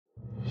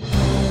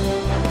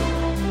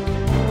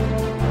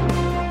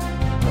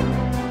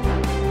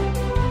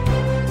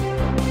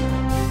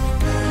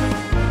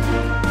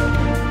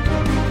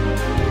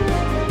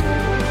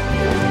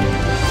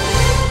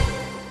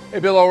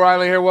Bill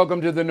O'Reilly here. Welcome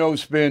to the No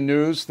Spin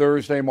News,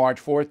 Thursday, March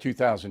 4th,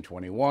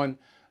 2021.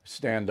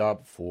 Stand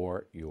up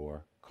for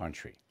your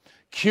country.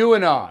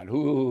 QAnon.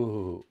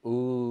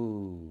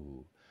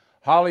 Ooh.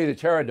 Holly the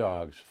Terror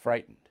Dog's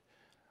frightened.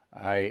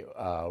 I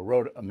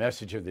wrote a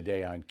message of the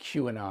day on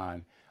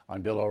QAnon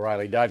on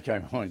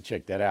BillO'Reilly.com. I want to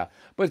check that out.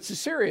 But it's a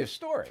serious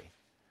story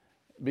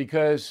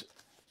because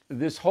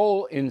this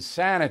whole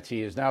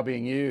insanity is now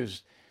being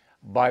used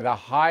by the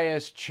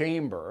highest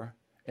chamber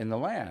in the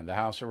land, the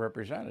House of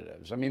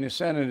Representatives. I mean, the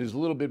Senate is a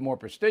little bit more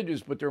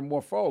prestigious, but there are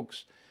more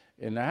folks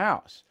in the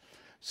House.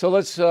 So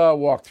let's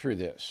walk through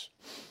this.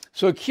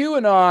 So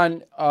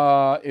QAnon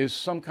is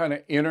some kind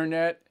of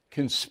internet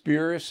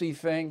conspiracy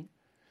thing.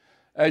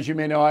 As you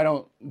may know, I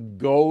don't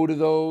go to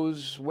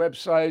those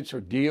websites or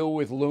deal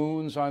with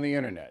loons on the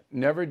internet.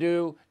 Never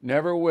do,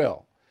 never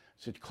will.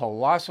 It's a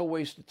colossal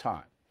waste of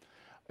time.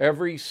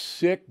 Every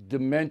sick,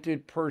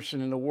 demented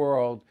person in the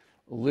world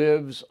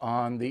lives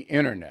on the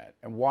internet.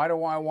 And why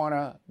do I want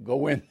to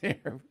go in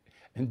there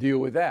and deal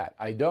with that?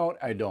 I don't.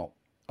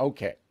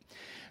 Okay.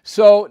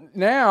 So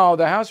now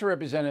the House of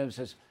Representatives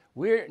says,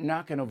 we're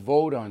not going to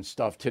vote on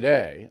stuff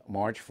today,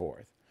 March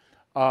 4th.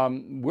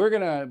 We're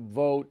going to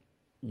vote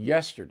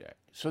yesterday.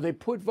 So they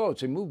put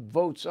votes, they move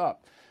votes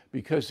up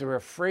because they're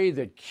afraid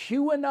that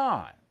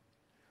QAnon,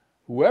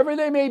 whoever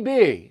they may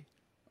be,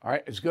 all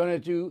right, is going to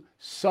do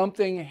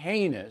something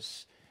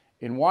heinous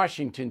in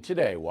Washington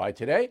today. Why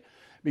today?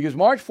 Because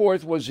March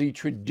 4th was the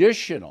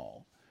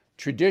traditional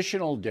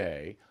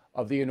day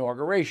of the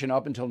inauguration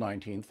up until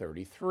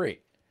 1933.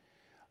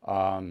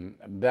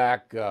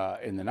 Back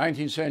in the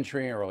 19th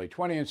century, early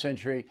 20th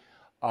century,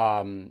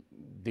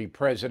 the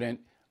president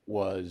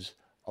was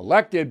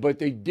elected, but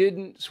they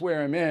didn't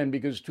swear him in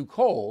because it's too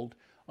cold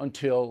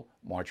until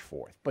March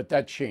 4th. But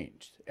that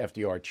changed.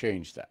 FDR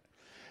changed that.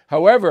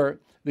 However,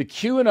 the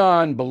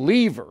QAnon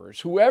believers,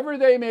 whoever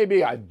they may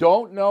be, I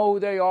don't know who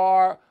they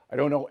are. I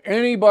don't know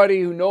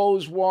anybody who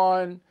knows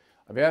one.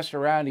 I've asked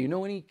around, do you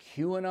know any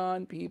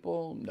QAnon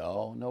people?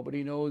 No,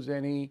 nobody knows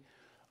any.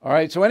 All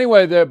right, so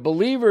anyway, the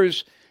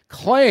believers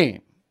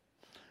claim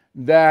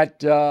that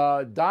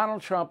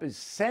Donald Trump is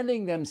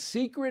sending them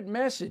secret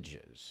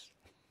messages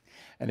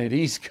and that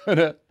he's going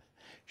to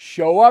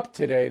show up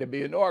today to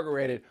be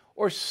inaugurated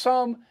or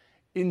some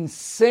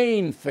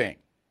insane thing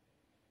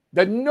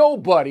that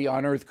nobody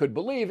on earth could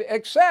believe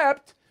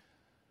except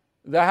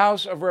the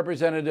House of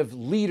Representative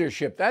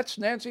leadership. That's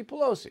Nancy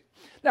Pelosi.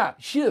 Now,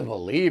 she doesn't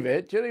believe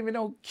it. She doesn't even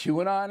know who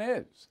QAnon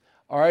is.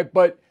 All right,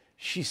 but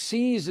she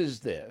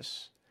seizes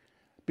this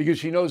because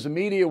she knows the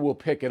media will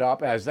pick it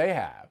up, as they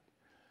have,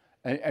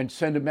 and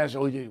send a message,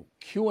 oh,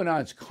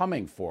 QAnon's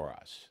coming for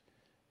us.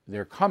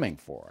 They're coming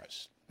for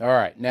us. All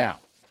right,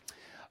 now,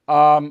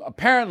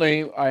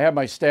 apparently, I had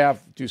my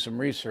staff do some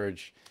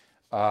research.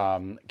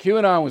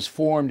 QAnon was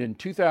formed in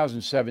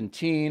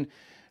 2017.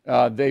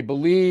 They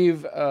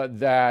believe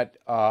that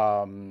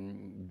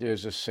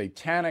there's a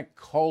satanic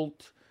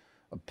cult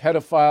of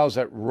pedophiles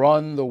that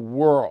run the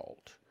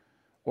world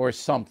or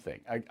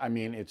something. I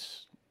mean,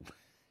 it's,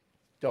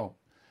 don't.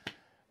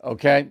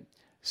 Okay.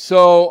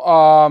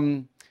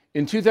 So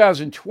in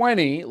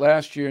 2020,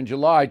 last year in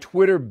July,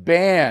 Twitter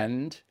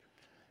banned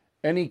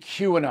any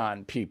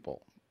QAnon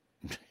people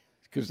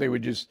because they were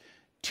just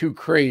too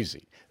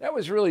crazy. That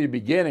was really the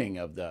beginning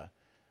of the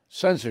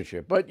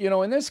censorship. But, you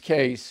know, in this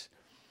case,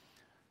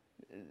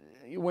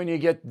 when you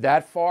get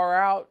that far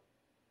out,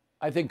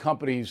 I think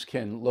companies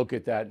can look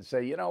at that and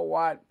say, you know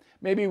what,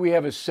 maybe we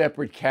have a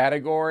separate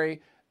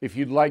category. If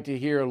you'd like to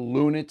hear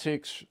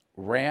lunatics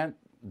rant,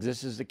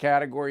 this is the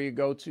category you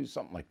go to,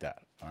 something like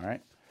that, all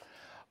right?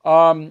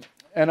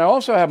 And I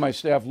also have my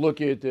staff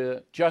look at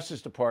the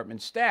Justice Department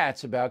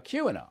stats about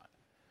QAnon,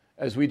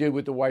 as we did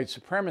with the white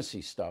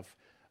supremacy stuff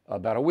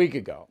about a week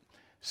ago.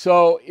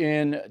 So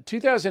in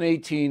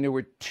 2018, there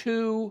were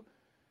 2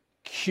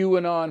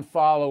 QAnon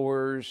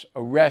followers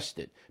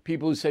arrested.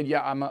 People who said,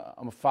 yeah, I'm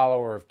a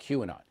follower of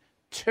QAnon.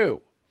 2.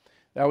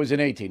 That was in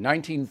 18.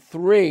 19,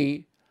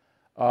 3.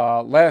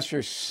 Last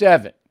year,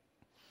 7.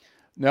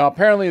 Now,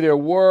 apparently there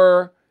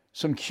were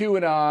some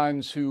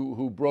QAnons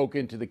who broke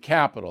into the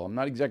Capitol. I'm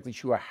not exactly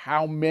sure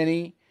how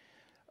many,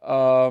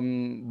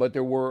 but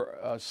there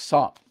were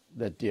some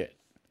that did.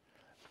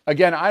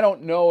 Again, I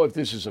don't know if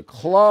this is a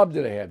club.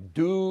 Do they have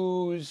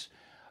dues?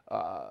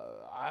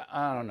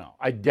 I don't know.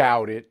 I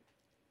doubt it.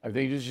 I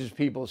think it's just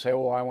people say,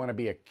 oh, I want to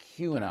be a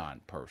QAnon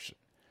person.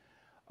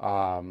 You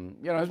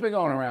know, it's been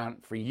going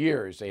around for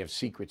years. They have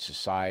secret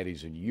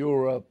societies in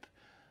Europe,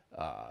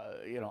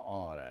 you know,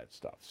 all of that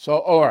stuff. So,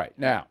 all right,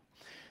 now,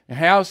 the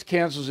House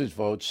cancels its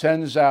vote,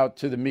 sends out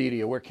to the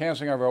media, we're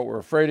canceling our vote, we're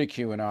afraid of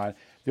QAnon,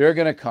 they're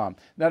going to come.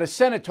 Now, the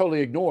Senate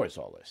totally ignores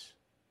all this.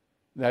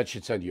 That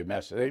should send you a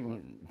message. They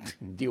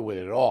don't deal with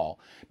it at all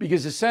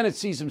because the Senate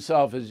sees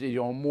himself as, you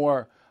know, a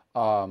more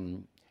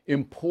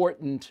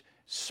important,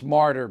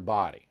 smarter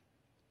body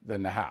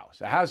than the House.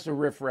 The House, the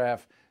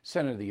riffraff,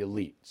 Senate, the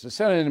elites. The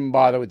Senate didn't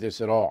bother with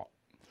this at all.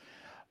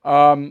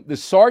 The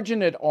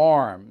sergeant at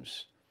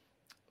arms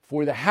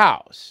for the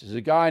House is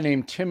a guy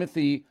named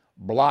Timothy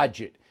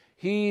Blodgett.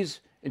 He's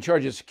in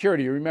charge of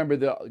security. You remember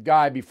the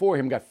guy before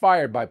him got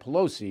fired by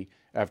Pelosi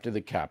after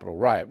the Capitol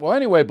riot. Well,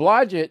 anyway,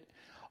 Blodgett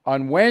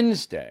on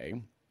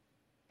Wednesday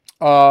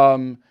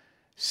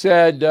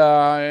said,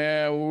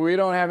 we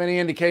don't have any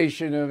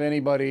indication of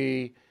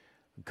anybody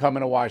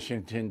coming to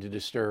Washington to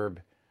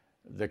disturb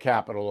the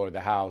Capitol or the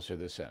House or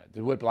the Senate.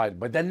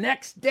 But the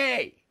next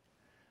day,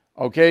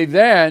 okay,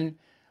 then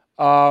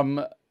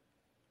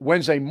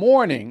Wednesday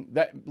morning,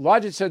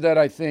 Blodgett said that,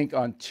 I think,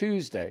 on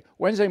Tuesday.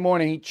 Wednesday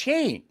morning, he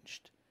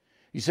changed.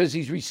 He says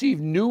he's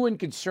received new and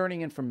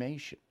concerning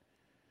information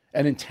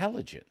and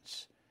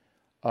intelligence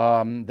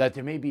that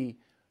there may be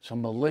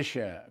some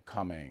militia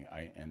coming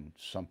and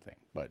something,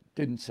 but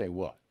didn't say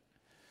what.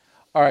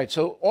 All right,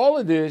 so all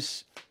of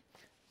this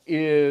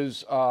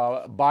is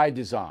by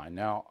design.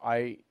 Now,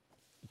 I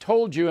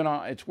told you, and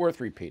it's worth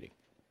repeating.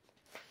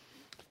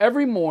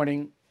 Every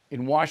morning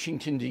in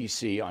Washington,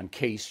 D.C., on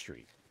K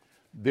Street,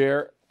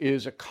 there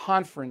is a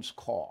conference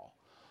call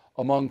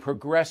among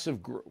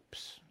progressive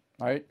groups,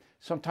 right?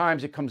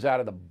 Sometimes it comes out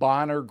of the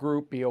Bonner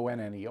Group,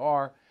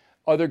 B-O-N-N-E-R,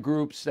 other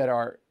groups that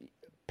are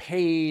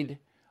paid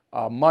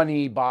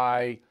money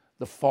by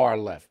the far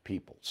left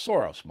people,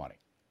 Soros money.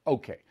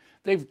 Okay,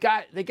 they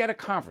get a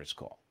conference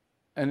call,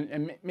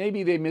 and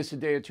maybe they miss a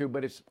day or two,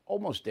 but it's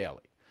almost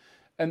daily.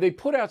 And they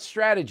put out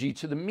strategy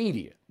to the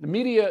media. The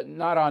media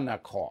not on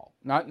that call.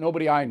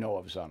 Nobody I know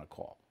of is on a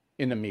call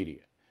in the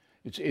media.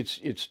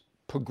 It's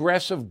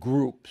progressive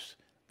groups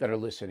that are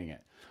listening in,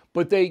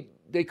 but they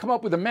come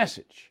up with a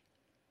message,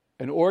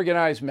 an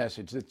organized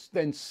message that's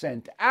then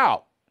sent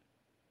out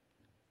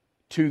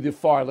to the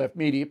far left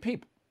media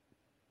people.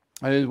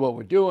 And this is what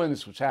we're doing, this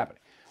is what's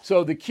happening.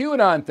 So the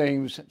QAnon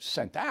thing was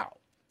sent out.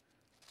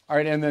 All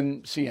right, and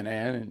then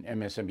CNN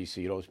and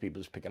MSNBC, those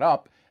people just pick it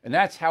up, and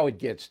that's how it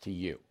gets to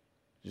you,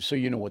 just so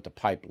you know what the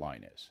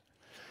pipeline is.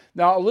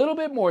 Now, a little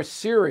bit more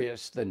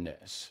serious than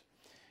this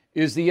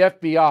is the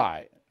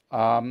FBI.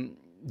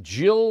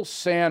 Jill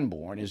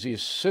Sanborn is the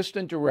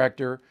assistant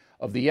director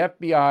of the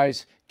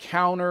FBI's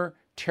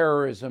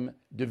Counterterrorism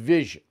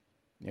Division.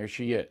 There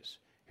she is.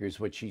 Here's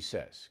what she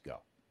says.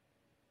 Go.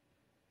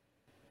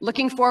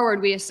 Looking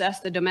forward, we assess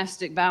the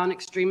domestic violent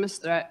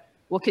extremist threat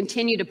will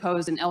continue to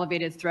pose an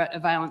elevated threat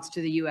of violence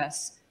to the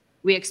U.S.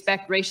 We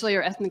expect racially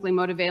or ethnically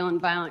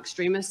motivated violent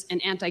extremists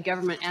and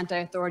anti-government,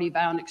 anti-authority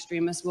violent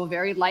extremists will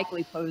very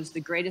likely pose the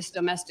greatest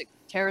domestic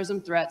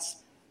terrorism threats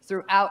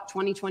throughout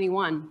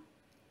 2021,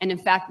 and in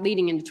fact,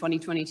 leading into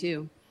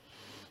 2022.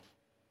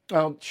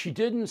 She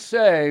didn't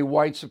say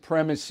white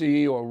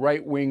supremacy or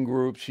right-wing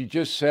groups. She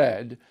just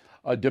said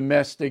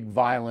domestic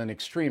violent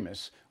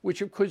extremists,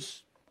 which of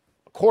course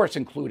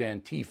include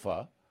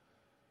Antifa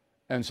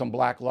and some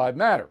Black Lives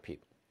Matter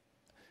people.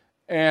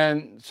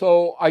 And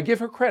so I give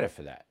her credit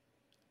for that.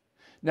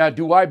 Now,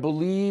 do I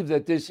believe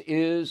that this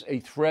is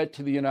a threat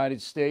to the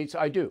United States?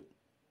 I do.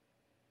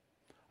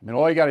 I mean,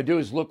 all you got to do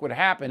is look what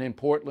happened in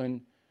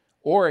Portland,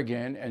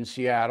 Oregon, and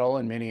Seattle,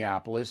 and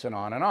Minneapolis, and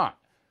on and on.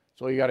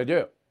 That's all you got to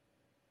do.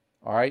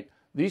 All right?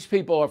 These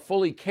people are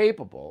fully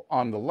capable,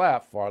 on the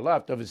left, far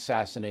left, of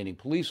assassinating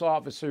police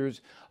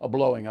officers, of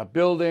blowing up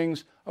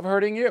buildings, of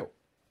hurting you.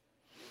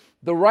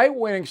 The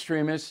right-wing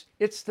extremists,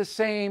 it's the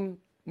same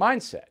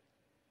mindset.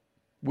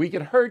 We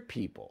can hurt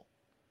people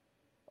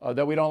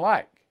that we don't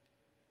like.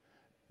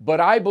 But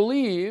I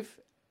believe,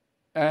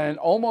 and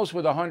almost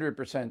with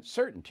 100%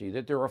 certainty,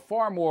 that there are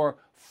far more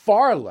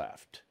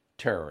far-left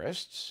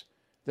terrorists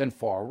than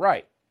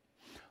far-right.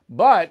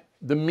 But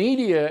the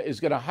media is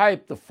going to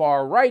hype the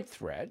far-right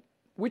threat,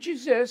 which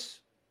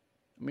exists.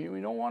 I mean,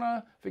 we don't want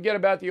to forget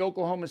about the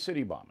Oklahoma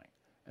City bombing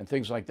and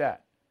things like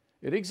that.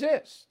 It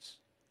exists,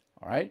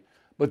 all right?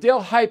 But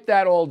they'll hype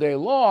that all day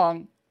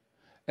long,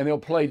 and they'll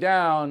play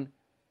down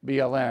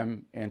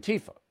BLM,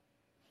 Antifa.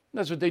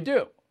 That's what they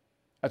do.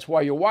 That's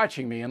why you're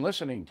watching me and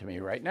listening to me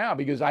right now,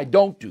 because I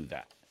don't do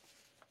that.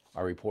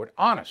 I report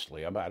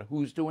honestly about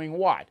who's doing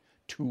what,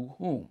 to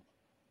whom.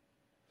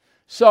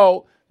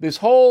 So this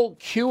whole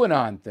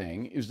QAnon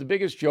thing is the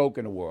biggest joke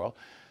in the world.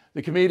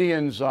 The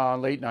comedians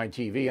on late night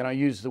TV, and I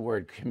use the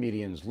word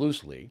comedians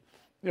loosely,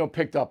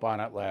 picked up on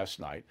it last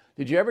night.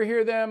 Did you ever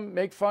hear them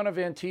make fun of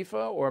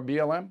Antifa or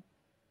BLM?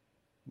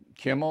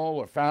 Kimmel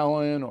or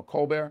Fallon or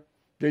Colbert?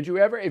 Did you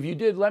ever? If you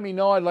did, let me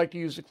know. I'd like to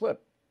use the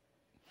clip.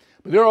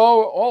 But they're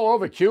all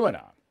over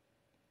QAnon.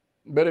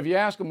 But if you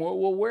ask them,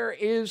 well, where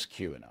is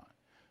QAnon?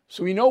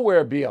 So we know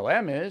where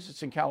BLM is.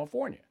 It's in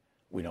California.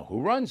 We know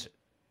who runs it.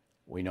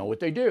 We know what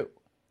they do.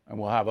 And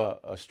we'll have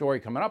a story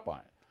coming up on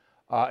it.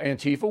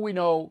 Antifa, we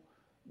know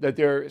that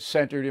they're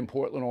centered in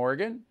Portland,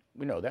 Oregon.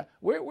 We know that.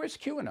 Where's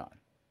QAnon?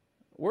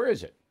 Where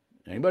is it?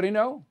 Anybody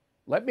know?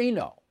 Let me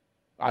know.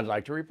 I'd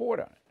like to report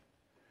on it.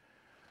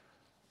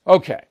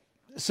 Okay,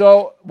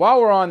 so while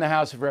we're on the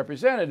House of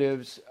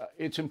Representatives,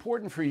 it's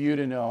important for you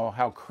to know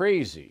how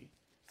crazy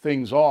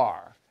things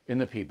are in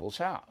the People's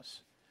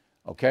House.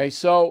 Okay,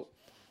 so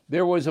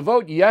there was a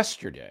vote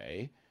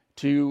yesterday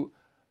to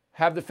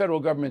have the federal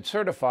government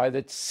certify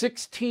that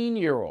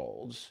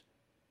 16-year-olds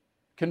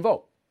can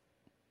vote.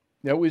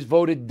 That was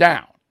voted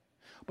down.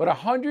 But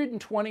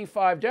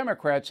 125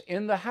 Democrats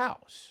in the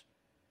House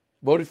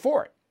voted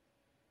for it.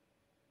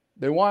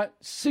 They want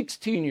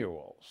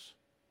 16-year-olds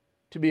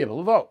to be able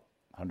to vote,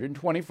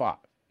 125.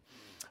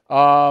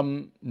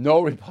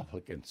 No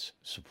Republicans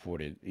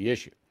supported the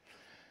issue.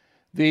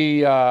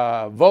 The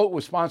vote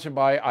was sponsored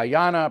by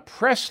Ayanna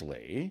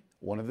Pressley,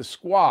 one of the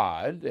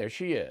squad, there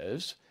she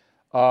is,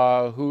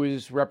 who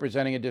is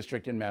representing a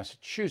district in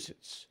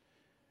Massachusetts.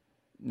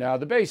 Now,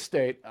 the Bay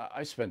State,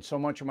 I spent so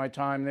much of my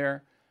time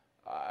there,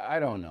 I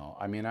don't know.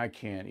 I mean, I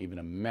can't even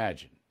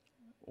imagine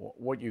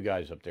what you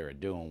guys up there are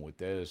doing with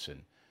this,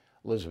 and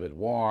Elizabeth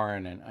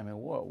Warren, and I mean,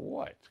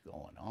 what's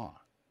going on?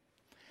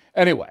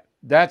 Anyway,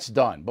 that's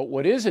done. But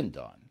what isn't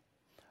done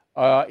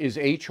is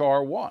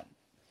H.R. 1,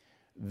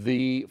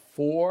 the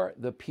For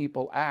the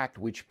People Act,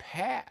 which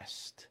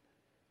passed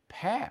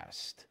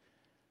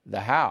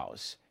the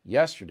House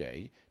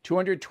yesterday,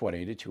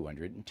 220 to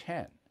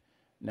 210.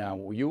 Now,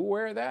 were you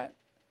aware of that?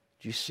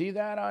 Did you see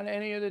that on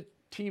any of the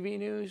TV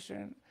news?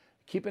 And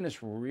keeping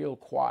this real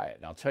quiet.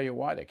 And I'll tell you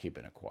why they're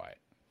keeping it quiet.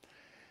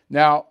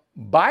 Now,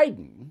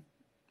 Biden,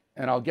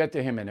 and I'll get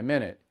to him in a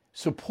minute,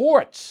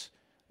 supports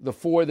the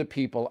For the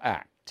People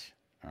Act,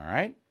 all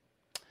right?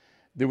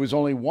 There was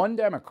only one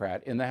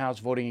Democrat in the House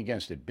voting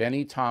against it,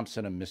 Benny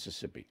Thompson of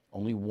Mississippi,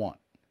 only one.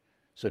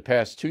 So it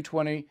passed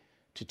 220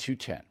 to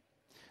 210.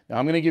 Now,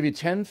 I'm going to give you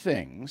 10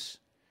 things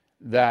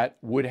that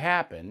would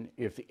happen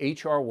if the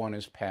H.R. 1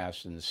 is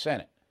passed in the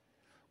Senate,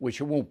 which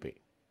it won't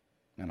be,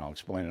 and I'll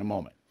explain in a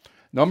moment.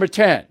 Number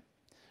 10,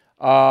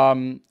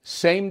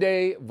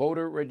 same-day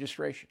voter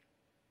registration.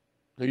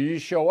 So you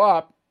just show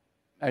up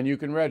and you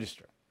can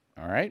register,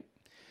 all right?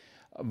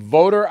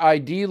 Voter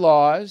ID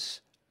laws,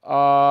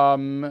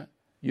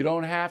 you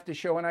don't have to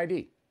show an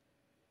ID.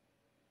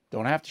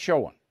 Don't have to show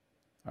one,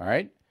 all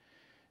right?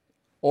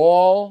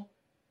 All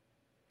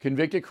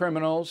convicted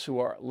criminals who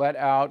are let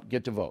out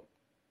get to vote.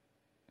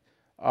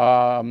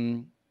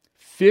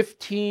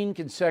 15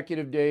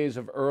 consecutive days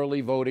of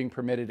early voting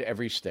permitted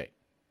every state.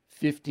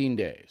 15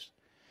 days.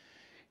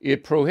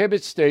 It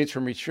prohibits states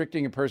from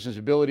restricting a person's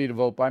ability to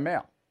vote by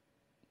mail.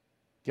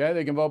 Okay,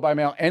 they can vote by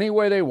mail any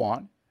way they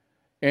want,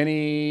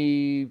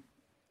 anything.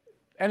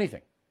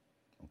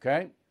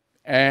 Okay,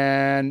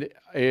 and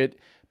it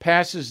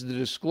passes the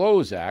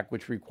Disclose Act,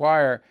 which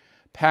require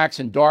PACs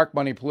and dark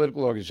money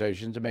political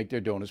organizations to make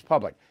their donors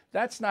public.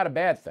 That's not a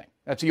bad thing.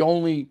 That's the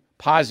only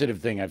positive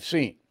thing I've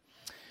seen.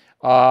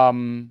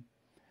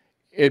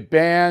 It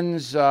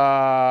bans,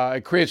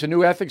 it creates a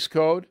new ethics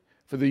code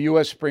for the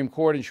U.S. Supreme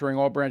Court, ensuring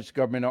all branches of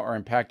government are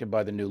impacted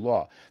by the new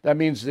law. That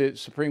means the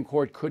Supreme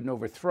Court couldn't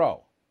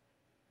overthrow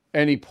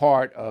any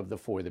part of the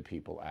For the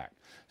People Act.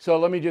 So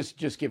let me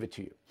just give it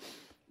to you.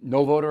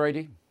 No voter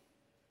ID,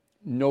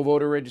 no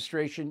voter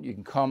registration. You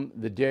can come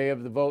the day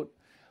of the vote.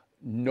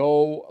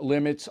 No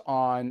limits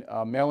on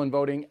mail-in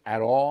voting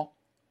at all.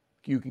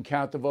 You can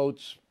count the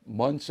votes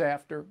months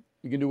after.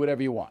 You can do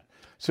whatever you want.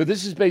 So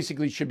this is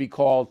basically should be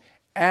called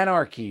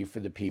Anarchy for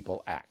the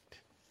People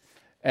Act.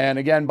 And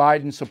again,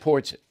 Biden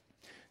supports it.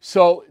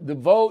 So the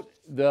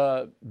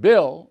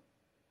bill,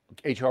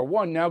 H.R.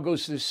 1, now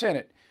goes to the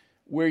Senate,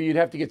 where you'd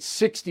have to get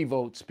 60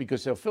 votes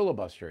because they'll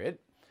filibuster it.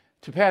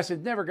 To pass,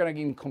 it's never going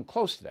to even come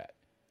close to that.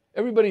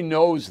 Everybody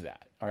knows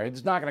that, all right?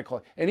 It's not going to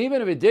close. And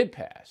even if it did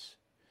pass,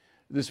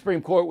 the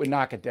Supreme Court would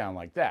knock it down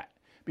like that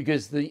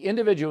because the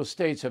individual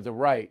states have the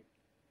right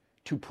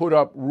to put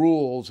up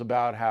rules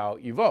about how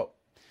you vote.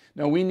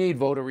 Now, we need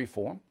voter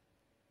reform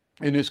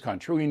in this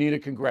country. We need a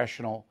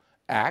congressional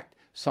act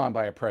signed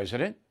by a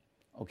president,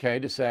 okay,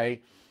 to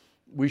say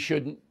we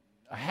shouldn't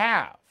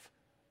have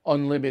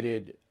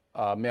unlimited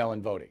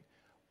mail-in voting.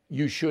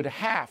 You should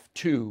have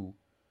to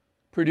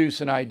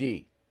produce an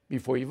ID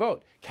before you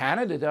vote.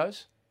 Canada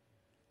does.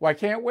 Why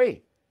can't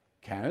we?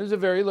 Canada's a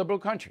very liberal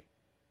country.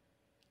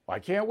 Why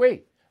can't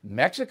we?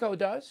 Mexico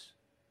does.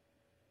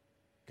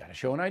 Got to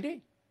show an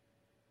ID.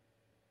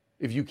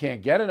 If you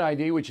can't get an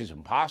ID, which is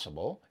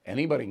impossible,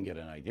 anybody can get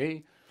an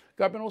ID,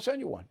 government will send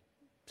you one.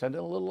 Send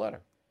in a little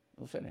letter.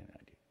 They'll send in an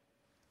ID.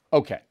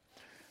 Okay.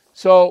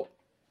 So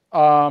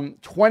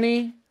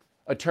 20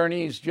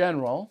 attorneys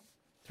general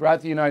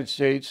throughout the United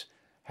States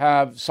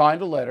have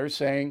signed a letter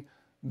saying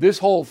this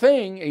whole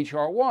thing,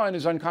 H.R. 1,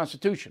 is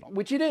unconstitutional,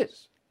 which it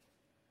is.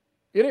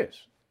 It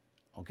is.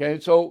 Okay,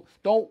 so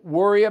don't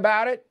worry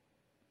about it.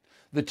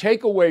 The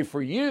takeaway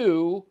for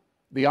you,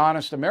 the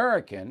honest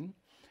American,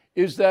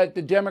 is that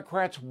the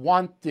Democrats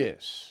want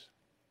this.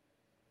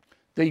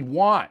 They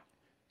want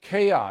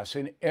chaos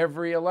in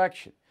every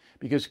election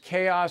because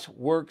chaos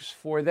works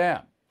for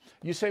them.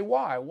 You say,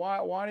 why?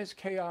 Why does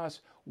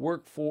chaos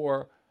work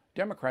for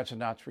Democrats and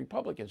not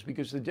Republicans?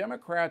 Because the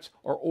Democrats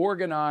are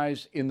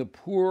organized in the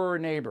poorer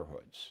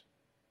neighborhoods.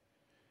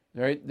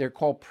 They're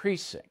called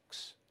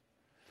precincts.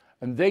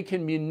 And they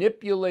can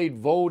manipulate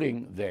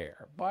voting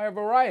there by a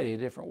variety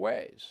of different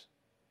ways.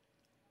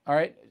 All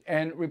right?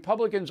 And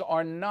Republicans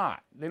are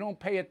not. They don't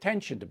pay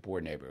attention to poor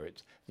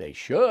neighborhoods. They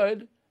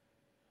should.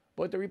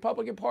 But the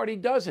Republican Party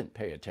doesn't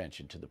pay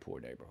attention to the poor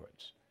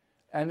neighborhoods.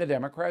 And the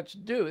Democrats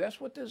do. That's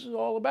what this is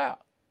all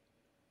about.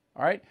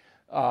 All right?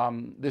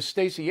 This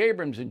Stacey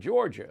Abrams in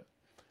Georgia,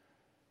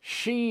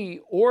 she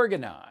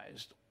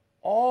organized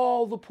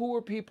all the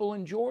poor people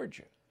in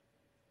Georgia.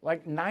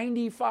 Like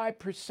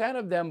 95%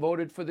 of them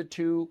voted for the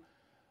two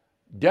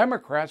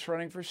Democrats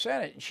running for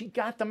Senate. She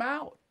got them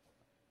out.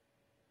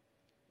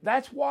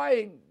 That's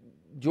why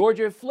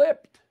Georgia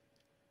flipped,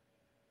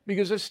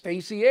 because of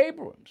Stacey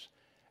Abrams.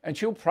 And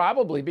she'll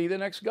probably be the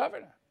next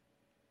governor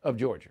of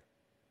Georgia,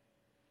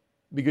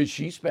 because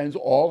she spends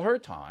all her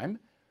time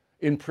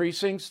in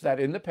precincts that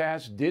in the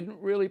past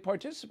didn't really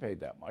participate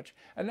that much,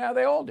 and now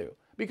they all do,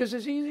 because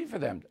it's easy for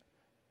them to.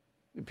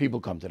 People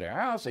come to their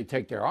house, they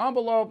take their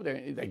envelope,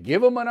 they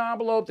give them an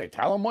envelope, they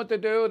tell them what to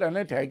do, then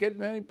they take it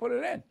and they put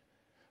it in.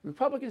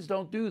 Republicans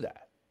don't do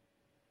that.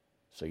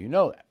 So you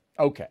know that.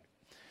 Okay.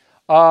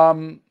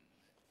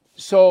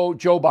 So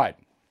Joe Biden.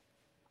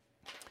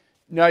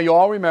 Now you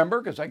all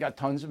remember, because I got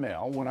tons of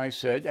mail, when I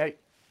said, hey,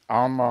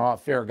 I'm a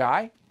fair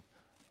guy.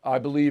 I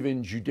believe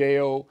in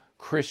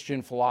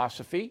Judeo-Christian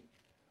philosophy.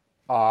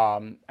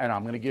 And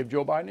I'm going to give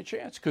Joe Biden a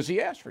chance, because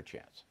he asked for a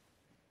chance.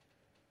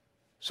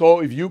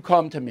 So if you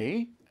come to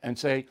me and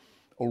say,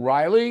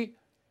 O'Reilly,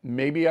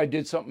 maybe I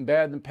did something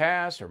bad in the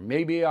past, or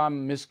maybe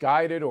I'm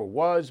misguided or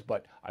was,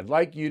 but I'd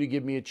like you to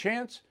give me a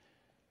chance,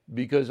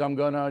 because I'm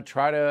going to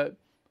try to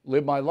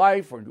live my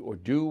life or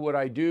do what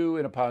I do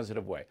in a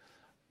positive way.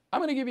 I'm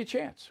going to give you a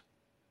chance.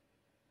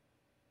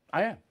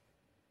 I am.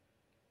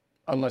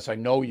 Unless I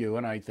know you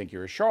and I think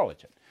you're a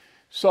charlatan.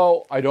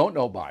 So I don't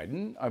know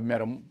Biden. I've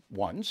met him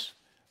once.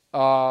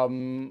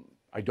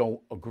 I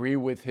don't agree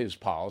with his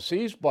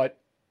policies, but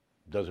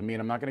doesn't mean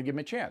I'm not going to give him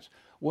a chance.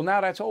 Well, now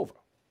that's over.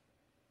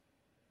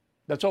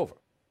 That's over.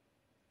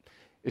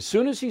 As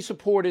soon as he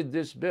supported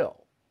this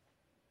bill,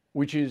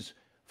 which is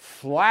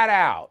flat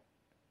out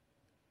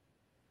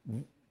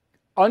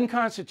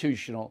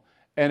unconstitutional,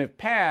 and if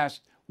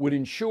passed, would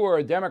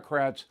ensure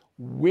Democrats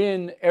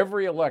win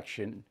every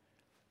election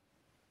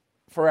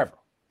forever.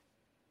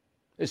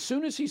 As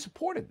soon as he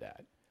supported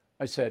that,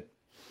 I said,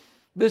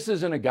 this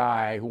isn't a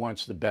guy who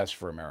wants the best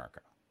for America.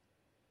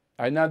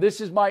 Now,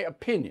 this is my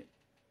opinion,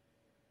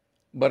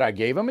 but I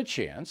gave him a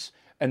chance,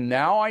 and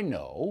now I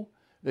know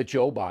that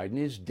Joe Biden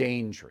is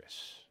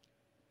dangerous.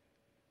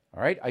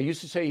 All right? I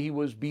used to say he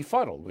was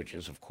befuddled, which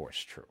is, of course,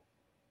 true.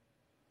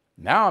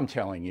 Now I'm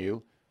telling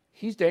you,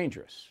 he's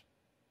dangerous.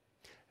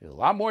 He's a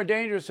lot more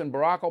dangerous than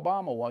Barack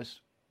Obama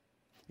was.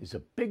 There's a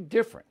big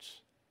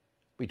difference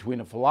between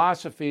the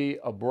philosophy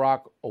of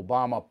Barack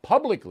Obama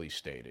publicly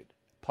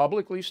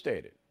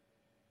stated,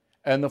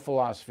 and the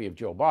philosophy of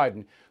Joe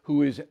Biden,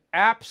 who is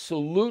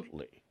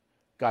absolutely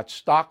got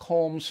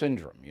Stockholm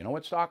Syndrome. You know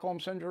what Stockholm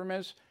Syndrome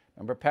is?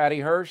 Remember Patty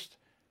Hearst,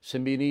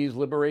 Symbionese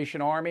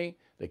Liberation Army?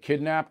 They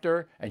kidnapped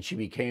her, and she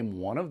became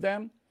one of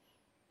them?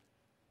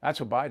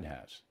 That's what Biden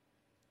has.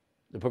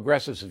 The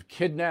progressives have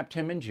kidnapped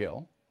him and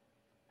Jill,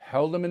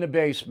 held him in the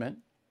basement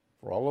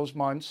for all those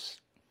months,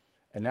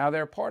 and now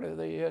they're part of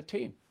the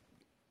team.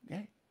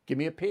 Yeah, give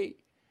me a P.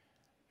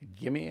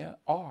 Give me an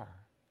R.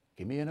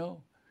 Give me an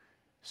O.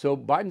 So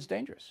Biden's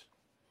dangerous.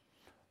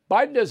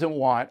 Biden doesn't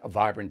want a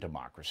vibrant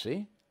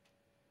democracy.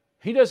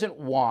 He doesn't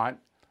want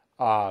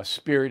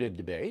spirited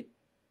debate.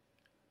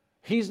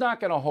 He's not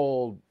going to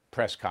hold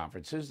press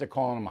conferences. They're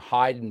calling him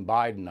Hiding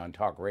Biden on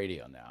talk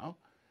radio now.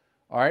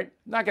 All right?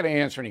 Not going to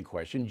answer any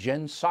questions.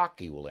 Jen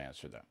Psaki will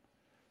answer them.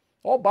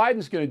 All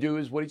Biden's going to do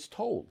is what he's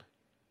told.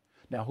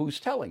 Now, who's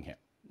telling him?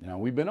 Now,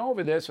 we've been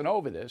over this and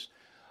over this.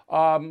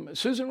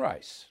 Susan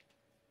Rice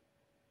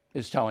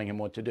is telling him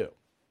what to do.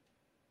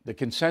 The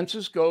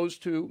consensus goes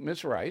to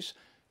Ms. Rice,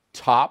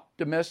 top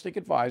domestic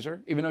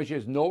advisor, even though she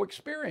has no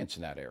experience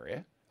in that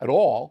area at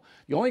all.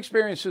 The only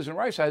experience Susan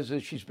Rice has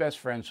is she's best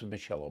friends with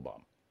Michelle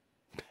Obama.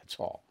 That's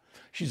all.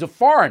 She's a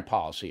foreign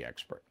policy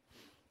expert.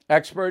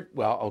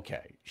 Well,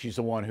 okay. She's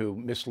the one who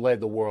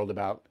misled the world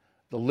about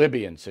the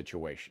Libyan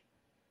situation,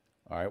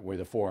 all right, where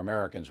the 4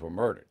 Americans were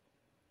murdered.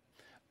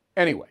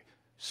 Anyway,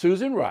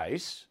 Susan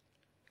Rice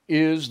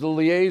is the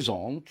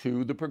liaison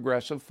to the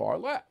progressive far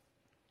left.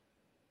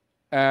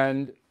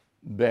 And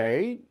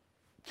they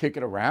kick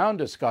it around,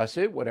 discuss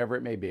it, whatever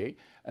it may be,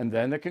 and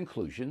then the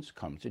conclusions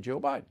come to Joe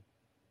Biden.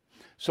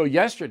 So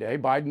yesterday,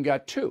 Biden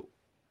got 2.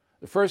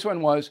 The first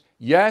one was,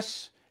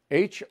 yes,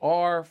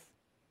 HR,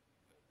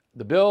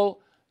 the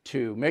bill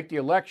to make the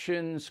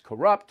elections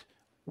corrupt,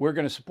 we're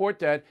going to support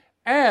that,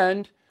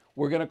 and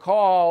we're going to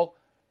call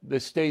the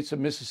states of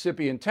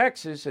Mississippi and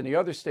Texas and the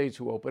other states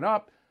who open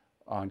up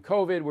on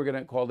COVID, we're going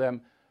to call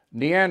them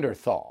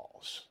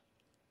Neanderthals.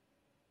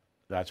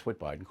 That's what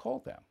Biden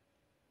called them.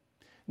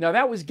 Now,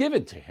 that was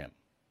given to him.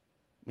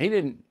 He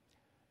didn't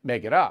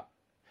make it up.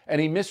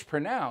 And he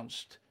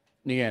mispronounced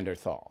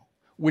Neanderthal,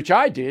 which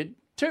I did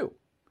too.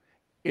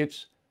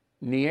 It's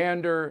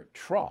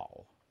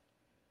Neanderthal.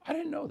 I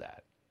didn't know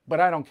that, but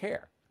I don't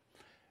care.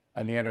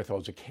 A Neanderthal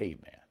is a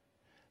caveman.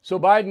 So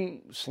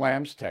Biden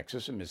slams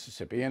Texas and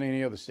Mississippi and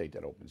any other state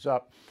that opens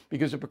up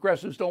because the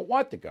progressives don't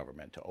want the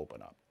government to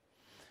open up.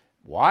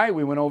 Why?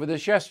 We went over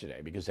this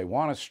yesterday, because they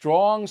want a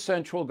strong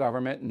central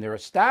government, and they're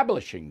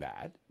establishing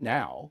that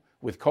now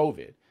with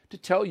COVID to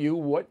tell you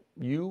what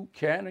you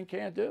can and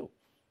can't do,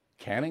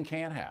 can and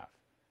can't have.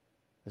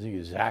 I think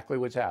exactly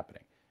what's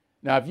happening.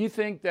 Now, if you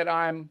think that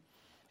I'm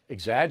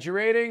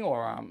exaggerating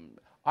or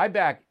I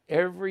back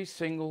every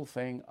single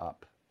thing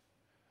up.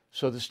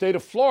 So the state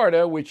of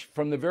Florida, which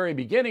from the very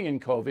beginning in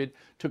COVID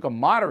took a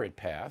moderate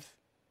path,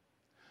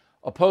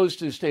 opposed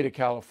to the state of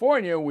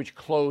California, which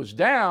closed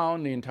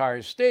down the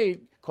entire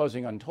state,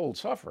 causing untold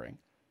suffering.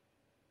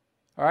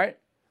 All right?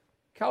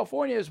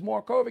 California has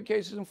more COVID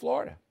cases than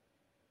Florida.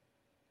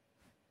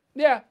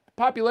 Yeah,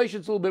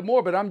 population's a little bit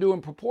more, but I'm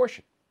doing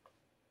proportion.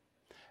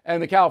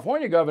 And the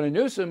California governor,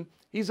 Newsom,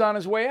 he's on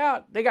his way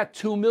out. They got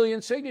 2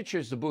 million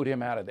signatures to boot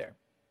him out of there.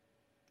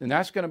 And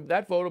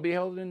that vote will be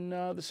held in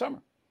the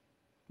summer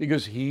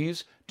because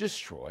he's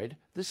destroyed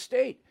the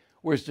state.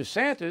 Whereas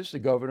DeSantis, the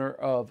governor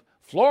of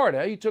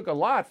Florida, he took a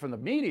lot from the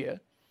media,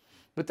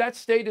 but that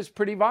state is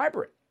pretty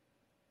vibrant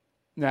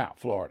now,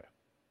 Florida.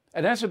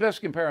 And that's the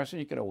best comparison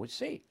you can always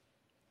see.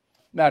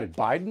 Now, did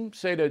Biden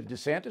say to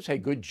DeSantis, hey,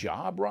 good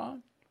job,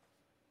 Ron?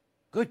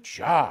 Good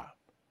job.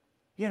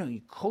 You know,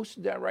 you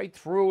coasted that right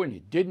through and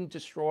you didn't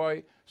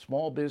destroy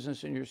small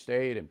business in your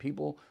state and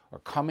people are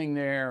coming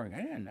there and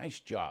yeah, nice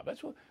job.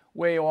 That's the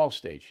way all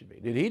states should be.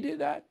 Did he do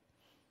that?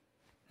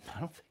 I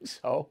don't think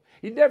so.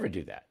 He'd never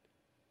do that,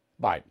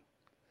 Biden.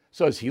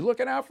 So is he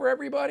looking out for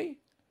everybody?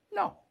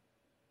 No,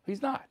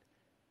 he's not.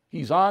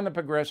 He's on the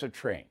progressive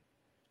train.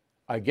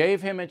 I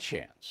gave him a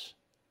chance.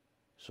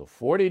 So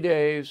 40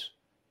 days,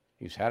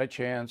 he's had a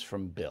chance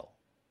from Bill.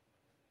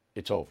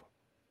 It's over.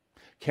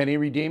 Can he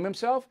redeem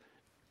himself?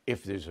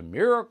 If there's a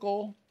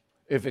miracle,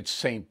 if it's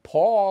St.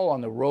 Paul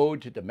on the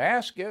road to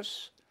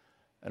Damascus,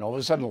 and all of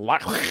a sudden,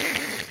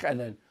 and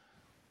then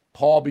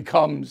Paul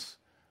becomes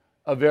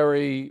a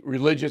very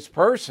religious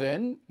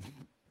person,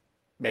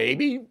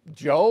 maybe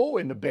Joe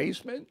in the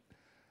basement,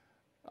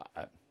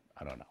 I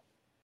don't know.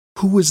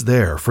 Who is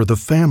there for the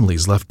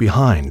families left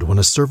behind when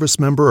a service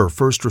member or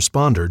first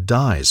responder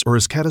dies or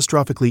is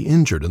catastrophically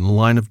injured in the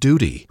line of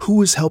duty?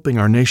 Who is helping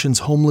our nation's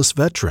homeless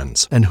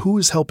veterans? And who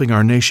is helping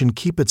our nation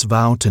keep its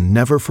vow to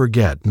never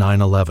forget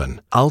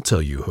 9/11? I'll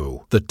tell you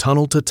who. The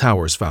Tunnel to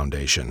Towers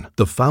Foundation.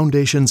 The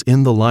foundation's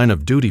In the Line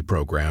of Duty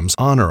programs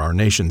honor our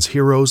nation's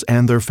heroes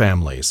and their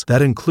families.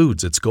 That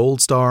includes its Gold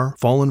Star,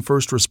 Fallen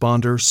First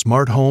Responder,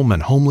 Smart Home,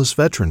 and Homeless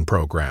Veteran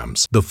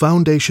programs. The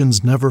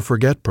foundation's Never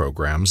Forget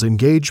programs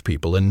engage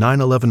people in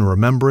 9/11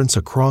 remembrance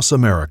across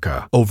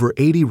America. Over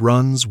 80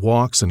 runs,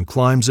 walks, and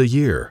climbs a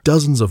year,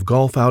 dozens of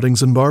golf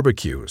outings and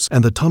barbecues,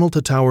 and the Tunnel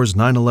to Towers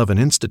 9/11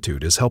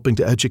 Institute is helping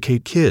to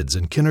educate kids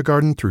in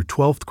kindergarten through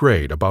 12th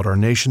grade about our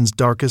nation's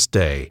darkest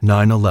day,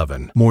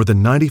 9/11. More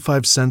than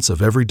 95 cents of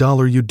every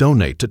dollar you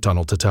donate to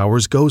Tunnel to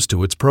Towers goes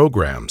to its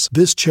programs.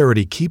 This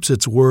charity keeps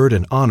its word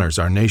and honors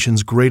our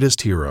nation's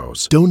greatest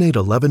heroes. Donate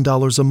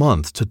 $11 a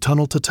month to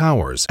Tunnel to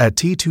Towers at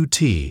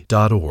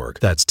T2T.org.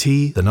 That's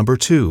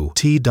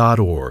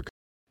T2T.org.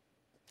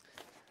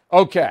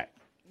 Okay,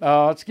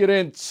 let's get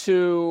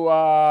into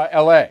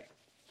L.A.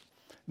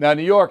 Now,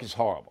 New York is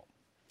horrible,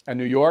 and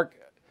New York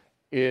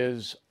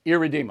is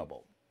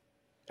irredeemable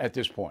at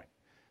this point.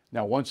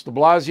 Now, once de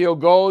Blasio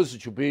goes,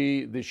 which will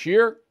be this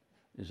year,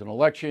 there's an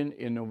election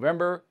in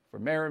November for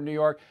mayor of New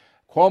York.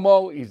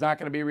 Cuomo, he's not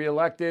going to be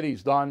reelected.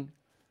 He's done.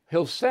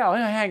 He'll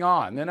hang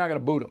on. They're not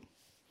going to boot him.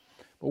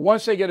 But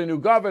once they get a new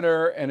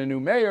governor and a new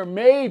mayor,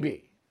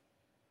 maybe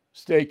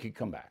state could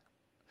come back.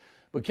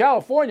 But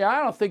California,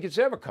 I don't think it's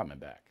ever coming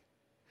back.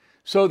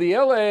 So the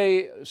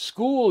LA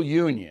school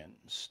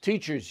unions,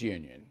 teachers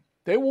union,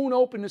 they won't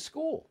open the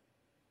school.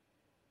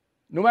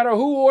 No matter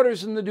who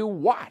orders them to do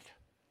what.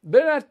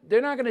 They're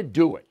not going to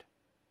do it.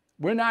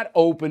 We're not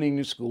opening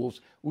the schools.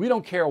 We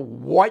don't care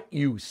what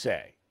you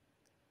say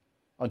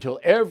until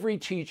every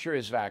teacher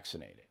is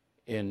vaccinated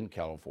in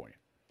California.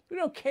 We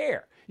don't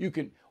care. You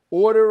can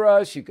order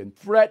us, you can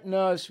threaten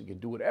us, you can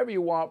do whatever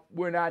you want.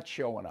 We're not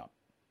showing up.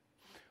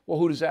 Well,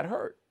 who does that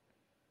hurt?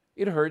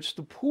 It hurts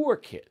the poor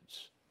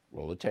kids.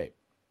 Roll the tape.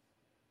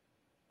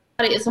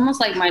 It's almost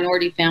like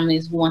minority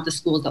families want the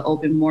schools to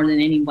open more than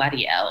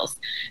anybody else.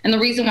 And the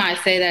reason why I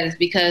say that is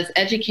because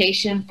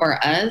education for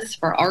us,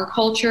 for our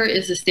culture,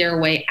 is the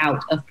stairway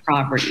out of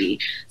poverty.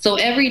 So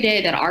every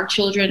day that our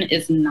children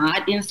is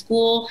not in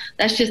school,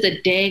 that's just a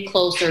day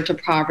closer to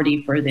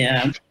poverty for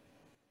them.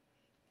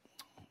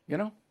 You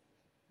know,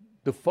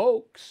 the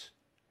folks,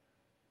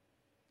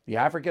 the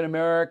African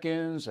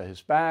Americans, the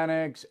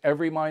Hispanics,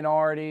 every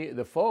minority,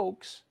 the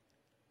folks,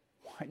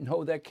 I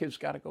know that kid's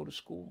got to go to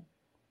school.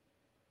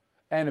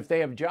 And if they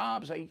have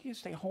jobs, they can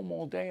stay home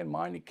all day and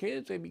mind the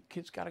kids. Maybe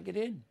kids got to get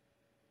in.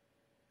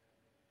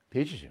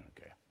 Teachers don't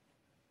care.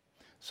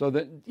 So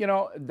that, you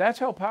know, that's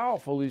how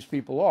powerful these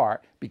people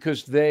are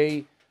because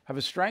they have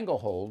a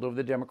stranglehold over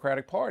the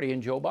Democratic Party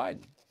and Joe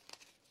Biden.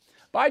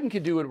 Biden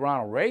could do what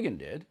Ronald Reagan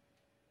did.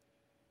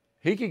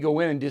 He could go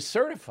in and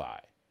decertify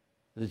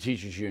the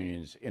teachers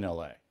unions in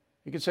LA.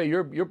 He could say,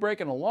 you're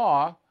breaking the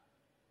law,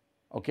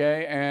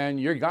 okay,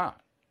 and you're gone.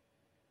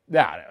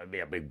 Now, it would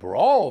be a big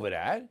brawl over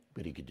that,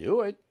 but he could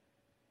do it.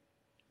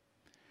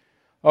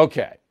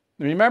 Okay.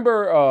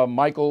 Remember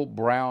Michael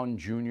Brown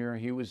Jr.?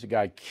 He was the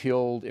guy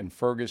killed in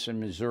Ferguson,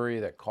 Missouri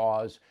that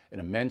caused an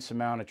immense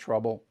amount of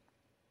trouble.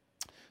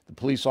 The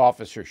police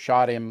officer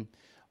shot him.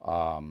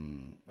 A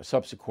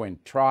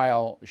subsequent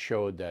trial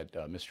showed that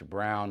Mr.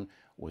 Brown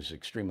was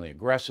extremely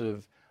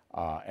aggressive,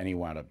 and he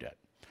wound up dead.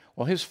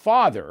 Well, his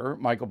father,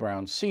 Michael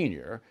Brown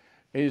Sr.,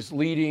 is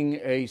leading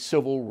a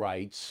civil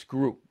rights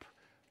group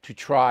to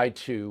try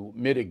to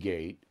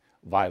mitigate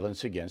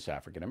violence against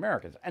African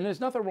Americans. And there's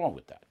nothing wrong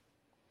with that.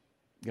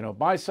 You know, if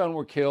my son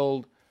were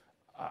killed,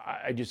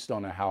 I just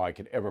don't know how I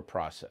could ever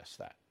process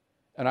that.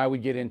 And I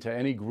would get into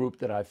any group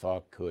that I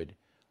thought could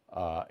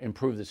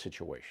improve the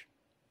situation.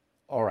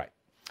 All right.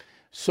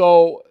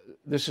 So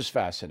this is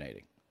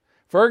fascinating.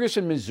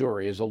 Ferguson,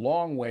 Missouri is a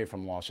long way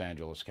from Los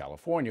Angeles,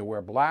 California,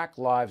 where Black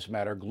Lives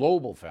Matter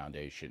Global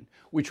Foundation,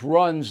 which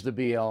runs the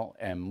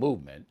BLM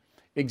movement,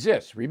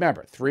 exists.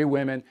 Remember, 3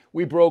 women.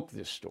 We broke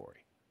this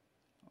story.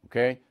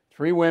 Okay?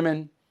 3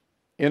 women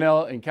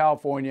in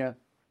California,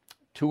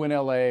 2 in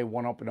LA,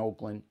 1 up in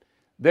Oakland.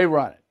 They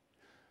run it.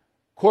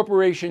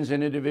 Corporations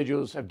and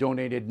individuals have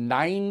donated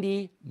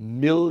 $90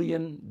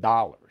 million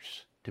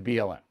to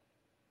BLM.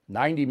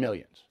 90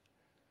 millions.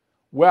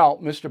 Well,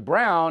 Mr.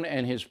 Brown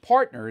and his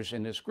partners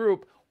in this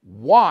group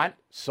want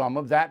some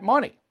of that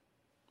money.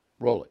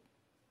 Roll it.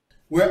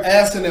 We're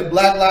asking that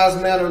Black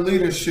Lives Matter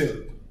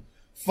leadership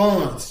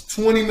funds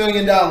 $20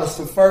 million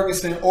to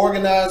Ferguson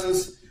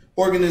organizers,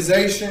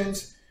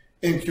 organizations,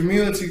 and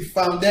community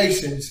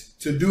foundations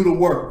to do the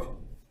work.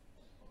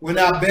 We're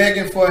not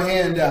begging for a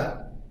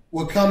handout.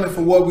 We're coming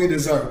for what we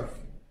deserve.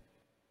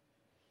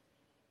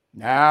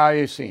 Now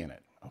you're seeing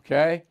it,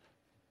 okay?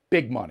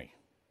 Big money.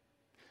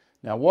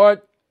 Now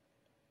what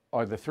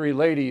are the 3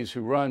 ladies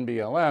who run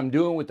BLM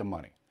doing with the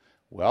money?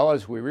 Well,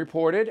 as we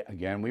reported,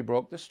 again, we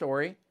broke the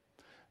story,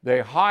 they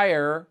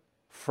hire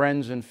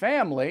friends and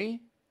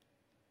family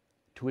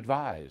to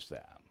advise them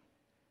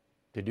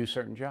to do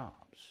certain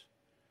jobs.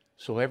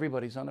 So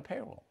everybody's on the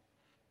payroll.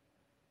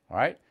 All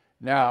right?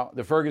 Now,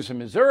 the Ferguson,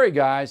 Missouri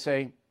guys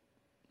say,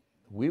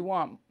 we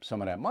want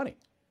some of that money.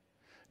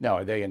 Now,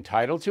 are they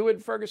entitled to it in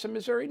Ferguson,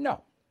 Missouri?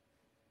 No,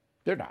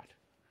 they're not.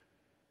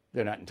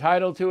 They're not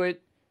entitled to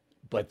it,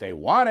 but they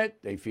want it.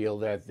 They feel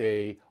that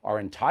they are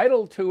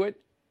entitled to it,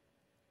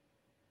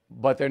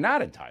 but they're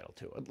not entitled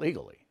to it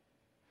legally.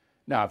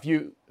 Now,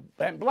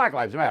 Black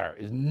Lives Matter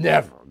is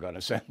never going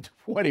to send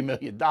 $20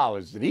 million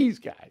to these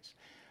guys,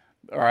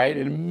 all right,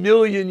 in a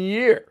million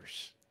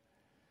years.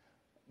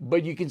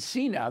 But you can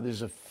see now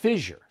there's a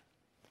fissure.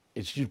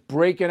 It's just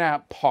breaking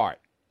out apart.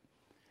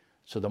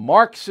 So the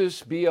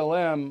Marxist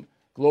BLM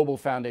Global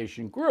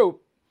Foundation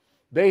group,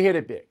 they hit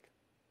it big.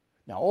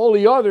 Now, all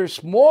the other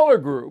smaller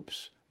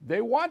groups,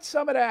 they want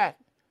some of that.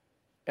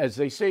 As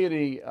they say in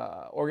the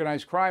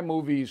organized crime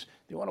movies,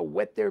 they want to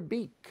wet their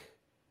beak.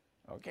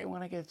 Okay,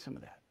 want to get some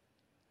of that.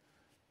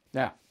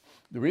 Now,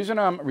 the reason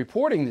I'm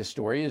reporting this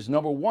story is,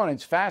 number 1,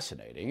 it's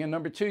fascinating. And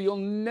number 2, you'll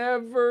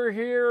never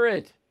hear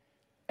it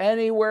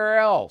anywhere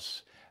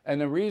else. And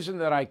the reason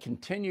that I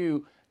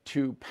continue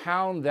to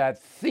pound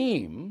that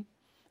theme,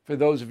 for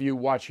those of you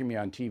watching me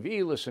on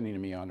TV, listening to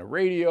me on the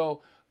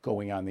radio,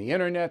 going on the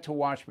internet to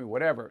watch me,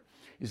 whatever,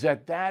 is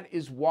that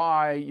is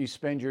why you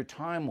spend your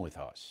time with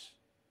us.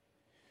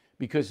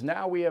 Because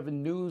now we have a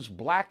news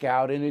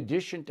blackout in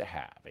addition to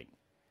having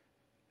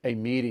a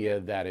media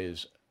that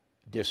is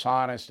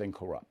dishonest and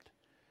corrupt.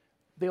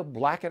 They'll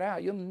black it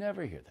out. You'll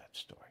never hear that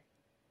story.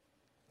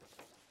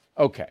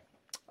 Okay.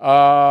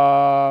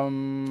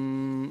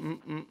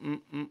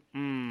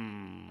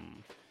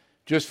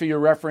 Just for your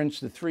reference,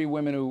 the 3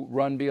 women who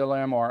run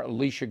BLM are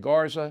Alicia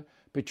Garza,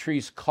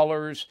 Patrice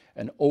Cullors,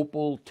 and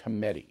Opal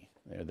Tometi.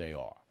 There they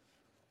are.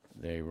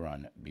 They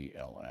run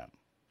BLM.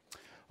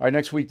 All right,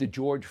 next week, the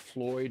George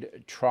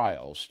Floyd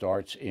trial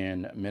starts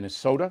in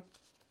Minnesota.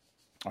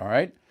 All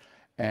right,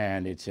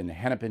 and it's in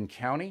Hennepin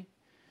County,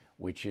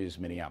 which is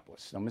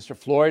Minneapolis. Now, Mr.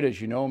 Floyd, as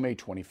you know, May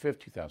 25th,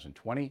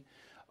 2020,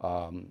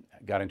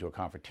 got into a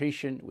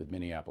confrontation with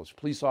Minneapolis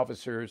police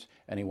officers,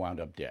 and he wound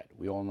up dead.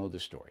 We all know the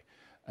story.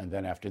 And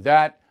then after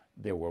that,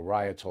 there were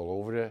riots all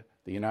over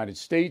the United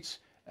States,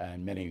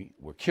 and many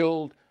were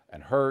killed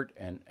and hurt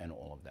and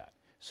all of that.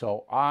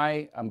 So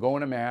I am going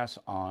to Mass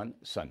on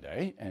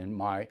Sunday, and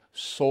my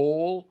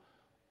sole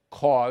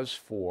cause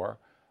for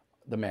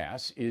the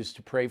Mass is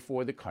to pray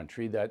for the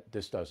country that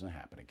this doesn't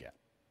happen again.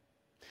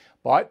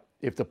 But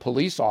if the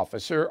police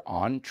officer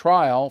on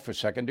trial for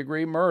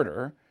second-degree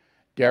murder,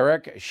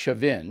 Derek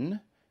Chauvin,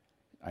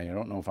 I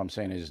don't know if I'm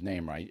saying his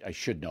name right, I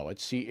should know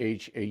it,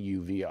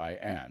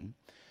 Chauvin,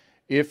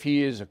 if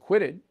he is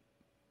acquitted,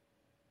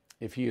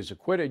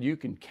 you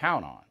can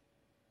count on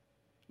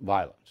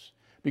violence.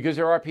 Because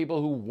there are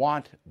people who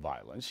want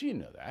violence. You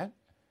know that.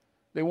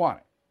 They want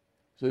it.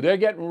 So they're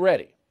getting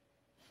ready.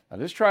 Now,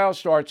 this trial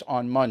starts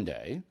on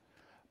Monday,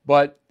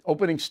 but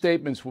opening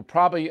statements will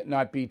probably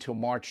not be till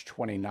March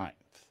 29th.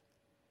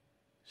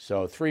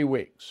 So 3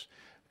 weeks.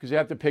 Because they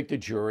have to pick the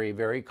jury,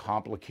 very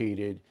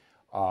complicated,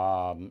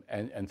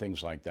 and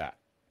things like that.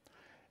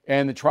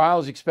 And the trial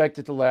is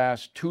expected to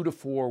last 2 to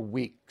 4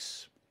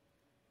 weeks.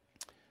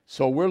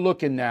 So we're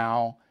looking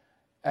now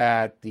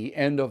at the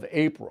end of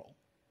April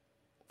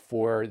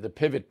for the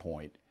pivot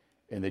point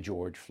in the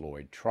George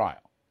Floyd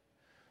trial.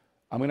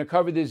 I'm going to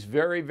cover this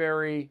very,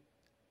 very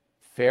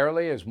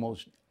fairly,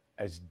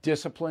 as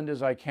disciplined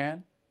as I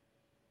can,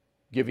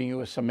 giving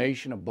you a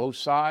summation of both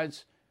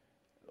sides,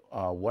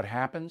 what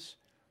happens.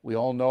 We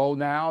all know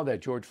now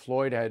that George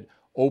Floyd had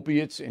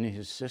opiates in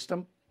his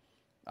system.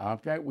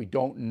 Okay, we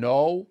don't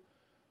know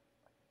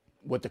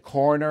what the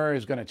coroner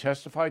is going to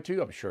testify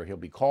to. I'm sure he'll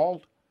be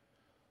called.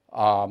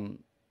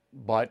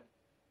 But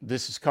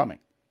this is coming.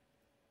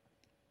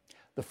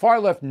 The far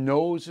left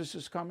knows this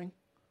is coming.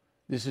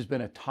 This has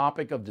been a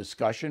topic of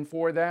discussion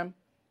for them.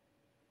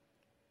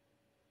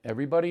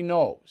 Everybody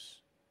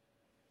knows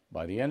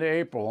by the end of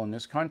April in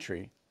this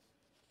country.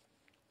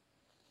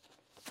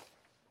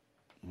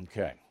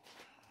 Okay.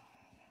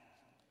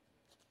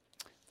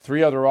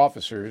 3 other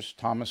officers,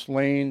 Thomas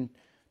Lane,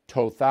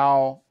 To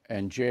Thao,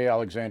 and J.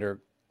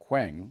 Alexander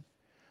Queng,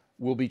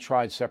 will be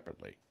tried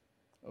separately.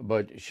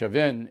 But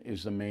Chauvin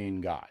is the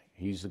main guy.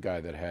 He's the guy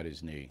that had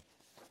his knee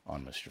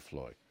on Mr.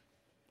 Floyd.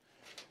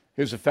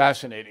 Here's a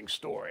fascinating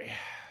story.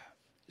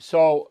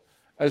 So,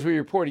 as we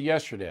reported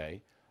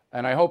yesterday,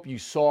 and I hope you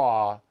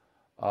saw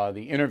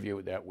the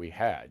interview that we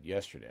had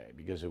yesterday,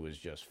 because it was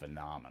just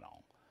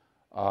phenomenal,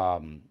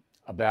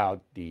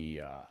 about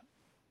the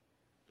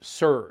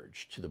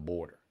surge to the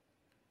border,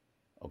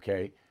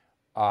 okay,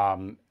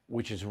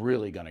 which is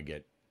really going to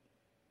get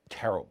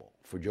terrible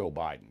for Joe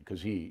Biden,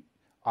 because he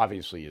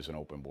obviously is an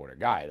open border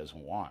guy. He doesn't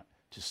want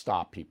to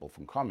stop people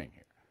from coming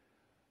here,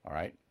 all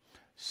right?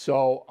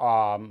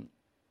 So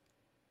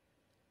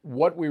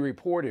what we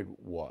reported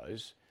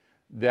was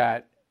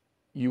that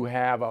you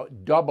have a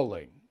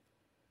doubling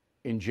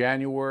in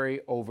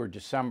January over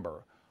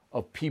December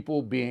of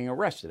people being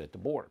arrested at the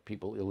border,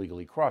 people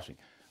illegally crossing.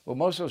 Well,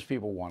 most of those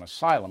people want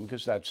asylum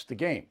because that's the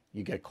game.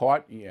 You get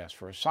caught, you ask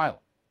for asylum.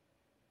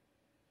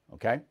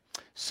 Okay?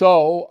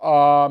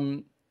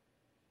 So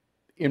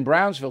in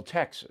Brownsville,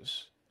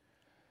 Texas,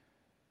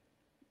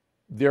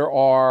 there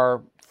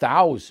are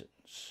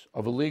thousands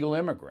of illegal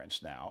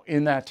immigrants now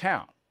in that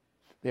town.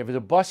 They have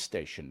a bus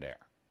station there.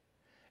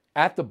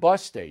 At the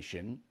bus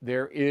station,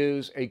 there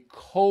is a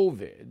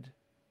COVID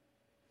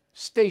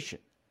station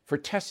for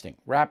testing,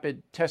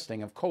 rapid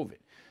testing of COVID.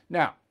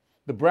 Now,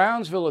 the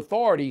Brownsville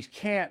authorities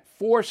can't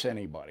force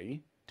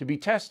anybody to be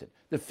tested.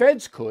 The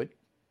feds could,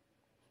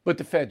 but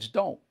the feds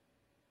don't.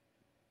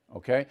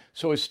 Okay?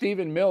 So as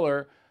Stephen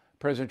Miller,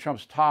 President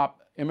Trump's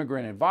top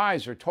immigrant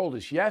advisor, told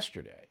us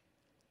yesterday,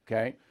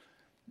 okay,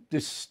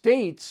 the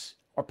states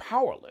are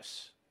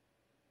powerless.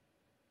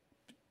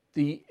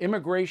 The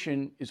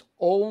immigration is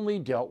only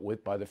dealt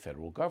with by the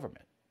federal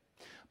government.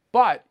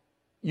 But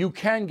you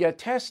can get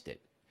tested.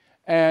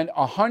 And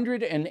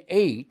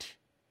 108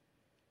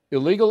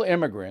 illegal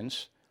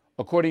immigrants,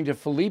 according to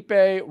Felipe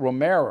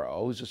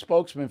Romero, who's a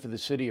spokesman for the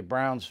city of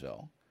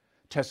Brownsville,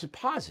 tested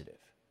positive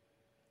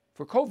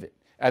for COVID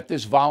at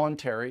this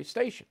voluntary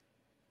station.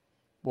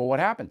 Well, what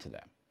happened to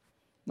them?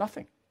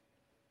 Nothing.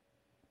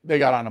 They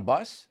got on a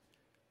bus,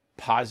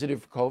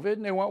 positive for COVID,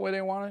 and they went where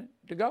they wanted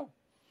to go.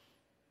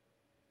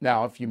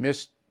 Now, if you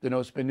missed the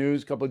No Spin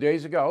News a couple of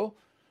days ago,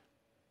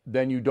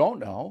 then you don't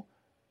know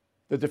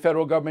that the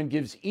federal government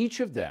gives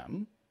each of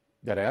them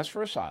that ask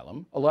for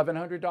asylum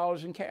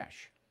 $1,100 in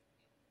cash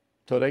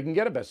so they can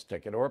get a bus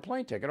ticket or a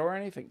plane ticket or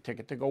anything,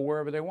 ticket to go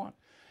wherever they want.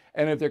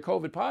 And if they're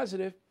COVID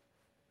positive,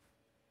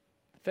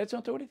 the feds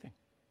don't do anything.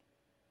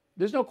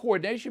 There's no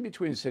coordination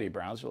between the city of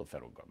Brownsville and the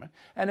federal government,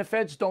 and the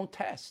feds don't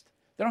test.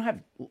 They don't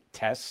have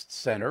test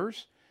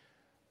centers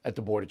at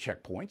the border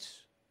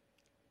checkpoints.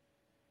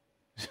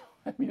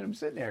 I mean, I'm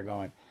sitting there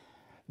going,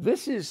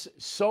 this is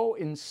so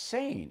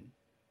insane.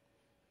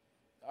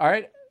 All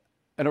right?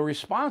 And a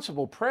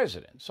responsible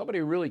president, somebody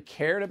who really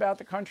cared about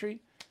the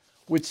country,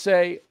 would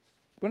say,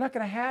 we're not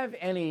going to have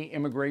any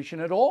immigration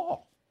at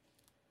all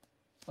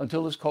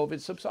until this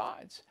COVID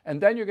subsides. And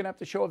then you're going to have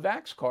to show a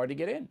vax card to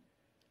get in.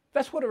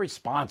 That's what a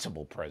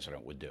responsible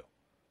president would do.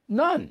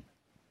 None.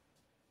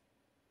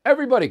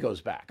 Everybody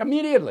goes back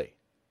immediately.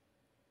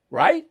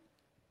 Right?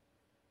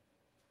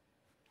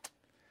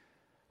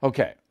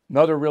 Okay.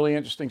 Another really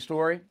interesting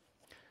story.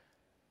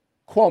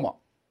 Cuomo.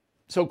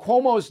 So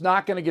Cuomo is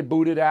not going to get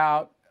booted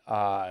out.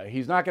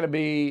 He's not going to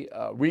be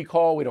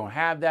recalled. We don't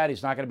have that.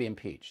 He's not going to be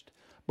impeached.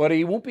 But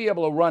he won't be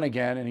able to run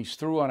again, and he's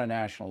through on a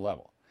national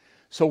level.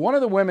 So one of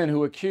the women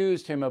who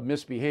accused him of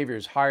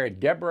misbehaviors hired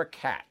Debra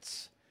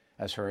Katz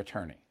as her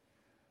attorney.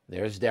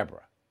 There's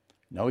Debra.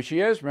 Know who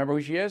she is? Remember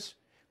who she is?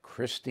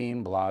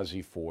 Christine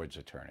Blasey Ford's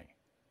attorney.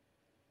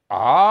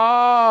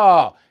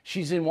 Ah,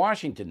 she's in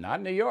Washington,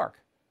 not New York.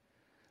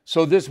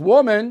 So this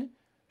woman,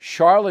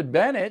 Charlotte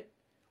Bennett,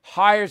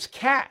 hires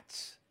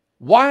Katz.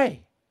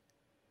 Why?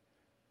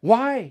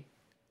 Why?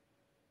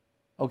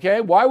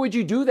 Okay, why would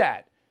you do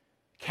that?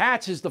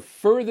 Katz is the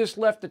furthest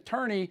left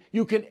attorney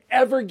you can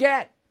ever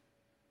get.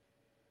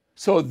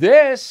 So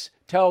this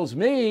tells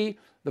me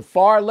the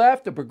far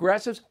left, the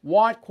progressives,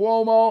 want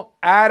Cuomo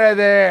out of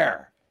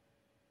there.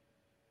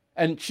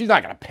 And she's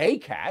not going to pay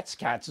Katz.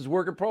 Katz is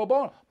working pro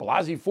bono.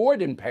 Blasey Ford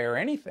didn't pay her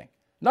anything.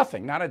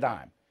 Nothing, not a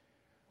dime.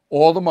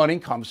 All the money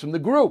comes from the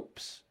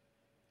groups.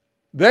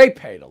 They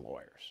pay the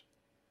lawyers.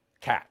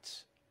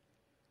 Katz.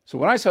 So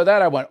when I saw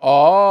that, I went,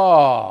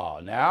 oh,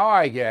 now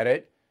I get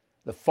it.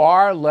 The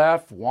far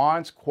left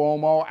wants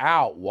Cuomo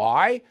out.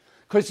 Why?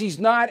 Because he's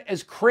not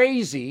as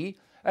crazy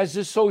as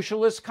the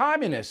socialist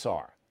communists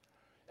are.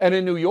 And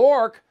in New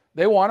York,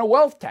 they want a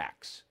wealth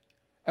tax.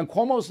 And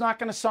Cuomo's not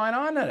going to sign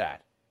on to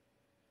that.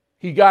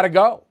 He got to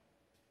go.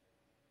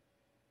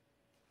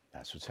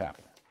 That's what's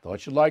happening.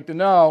 Thought you'd like to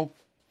know.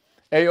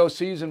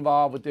 AOC's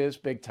involved with this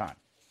big time.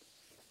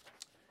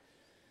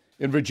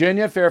 In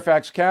Virginia,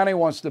 Fairfax County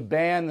wants to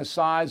ban the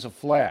size of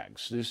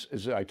flags. This,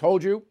 as I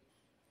told you,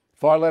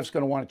 far left's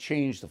going to want to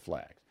change the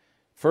flag.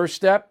 First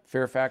step,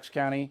 Fairfax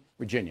County,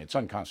 Virginia. It's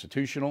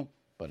unconstitutional,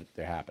 but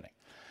they're happening.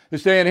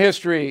 This day in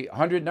history,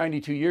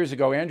 192 years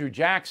ago, Andrew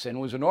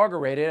Jackson was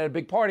inaugurated at a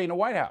big party in the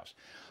White House.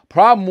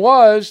 Problem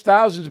was,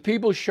 thousands of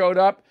people showed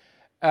up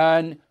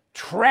and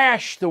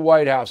trashed the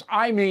White House.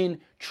 I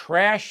mean,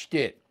 trashed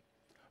it.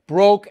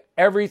 Broke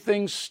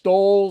everything,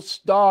 stole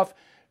stuff,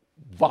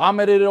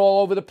 vomited it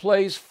all over the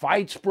place,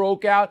 fights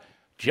broke out.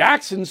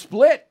 Jackson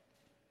split.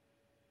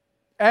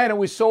 And it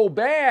was so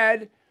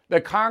bad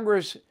that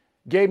Congress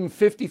gave him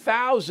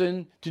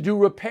 $50,000 to do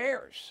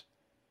repairs.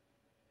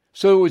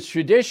 So it was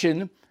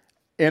tradition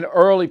in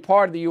early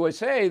part of the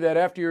USA that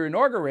after you're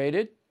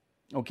inaugurated,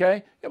 okay,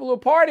 you have a little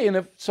party and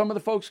if some of the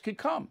folks could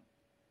come.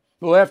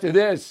 Well, after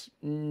this,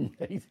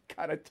 they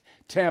kind of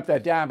tamped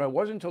that down, but it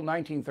wasn't until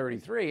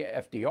 1933,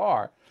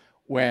 FDR,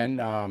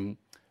 when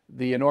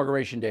the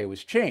inauguration day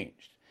was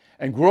changed.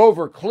 And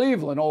Grover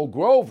Cleveland, old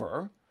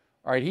Grover,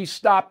 all right, he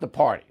stopped the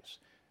parties.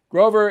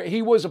 Grover,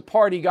 he was a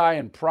party guy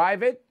in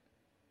private,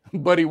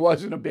 but he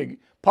wasn't a big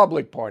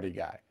public party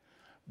guy.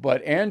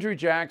 But Andrew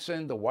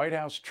Jackson, the White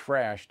House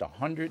trashed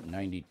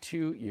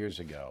 192 years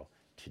ago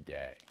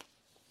today.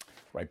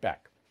 Right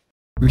back.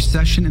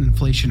 Recession and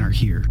inflation are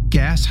here.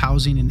 Gas,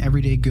 housing, and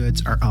everyday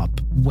goods are up,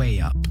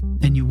 way up.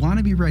 And you want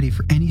to be ready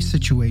for any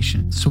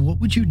situation. So what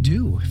would you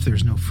do if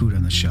there's no food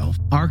on the shelf?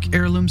 ARC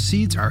Heirloom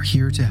Seeds are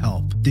here to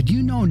help. Did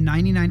you know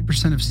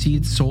 99% of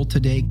seeds sold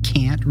today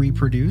can't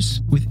reproduce?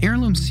 With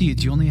Heirloom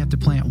Seeds, you only have to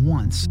plant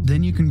once.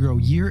 Then you can grow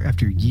year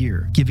after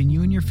year, giving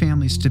you and your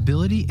family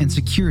stability and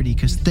security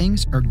because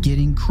things are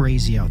getting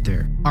crazy out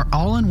there. Our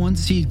all-in-one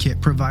seed kit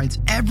provides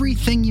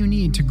everything you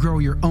need to grow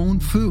your own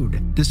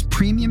food. This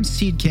premium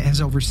seed kit has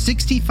over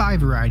 65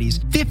 varieties,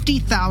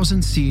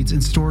 50,000 seeds,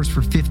 and stores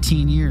for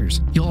 15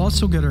 years. You'll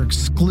also get our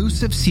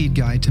exclusive seed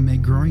guide to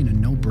make growing a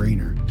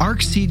no-brainer.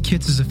 ARC Seed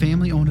Kits is a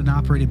family-owned and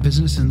operated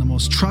business and the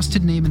most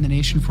trusted name in the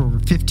nation for over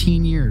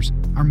 15 years.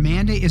 Our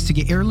mandate is to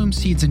get heirloom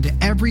seeds into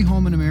every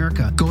home in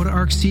America. Go to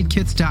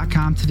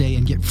arcseedkits.com today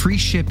and get free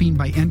shipping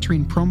by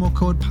entering promo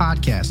code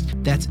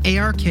podcast. That's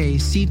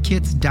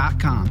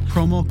ARKseedkits.com,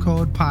 promo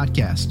code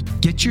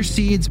podcast. Get your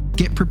seeds,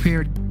 get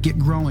prepared, get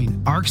growing.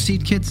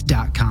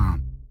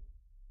 arcseedkits.com.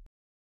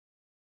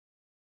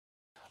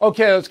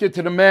 Okay, let's get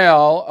to the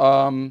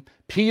mail.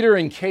 Peter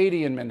and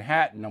Katie in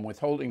Manhattan, I'm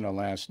withholding the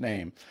last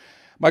name.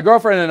 My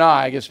girlfriend and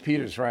I guess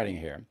Peter's writing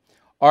here,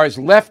 are as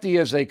lefty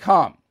as they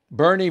come.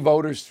 Bernie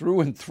voters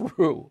through and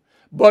through.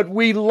 But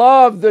we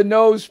love the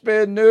No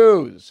Spin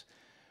News.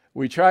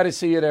 We try to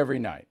see it every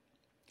night.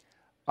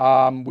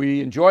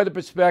 We enjoy the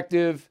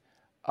perspective,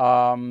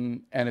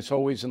 and it's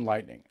always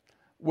enlightening.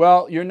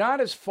 Well, you're not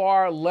as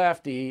far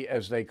lefty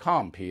as they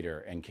come,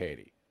 Peter and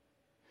Katie.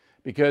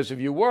 Because if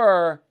you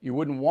were, you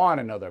wouldn't want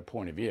another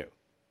point of view.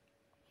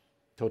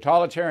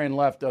 Totalitarian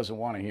left doesn't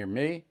want to hear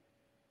me.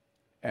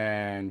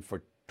 And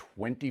for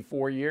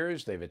 24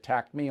 years, they've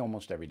attacked me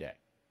almost every day.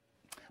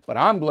 But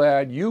I'm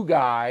glad you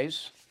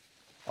guys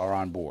are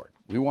on board.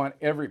 We want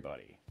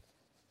everybody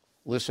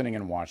listening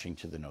and watching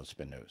to the No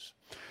Spin News.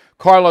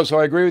 Carlos, so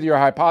I agree with your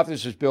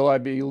hypothesis, Bill. I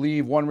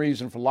believe one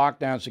reason for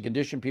lockdowns is to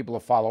condition people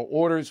to follow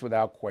orders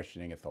without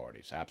questioning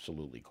authorities.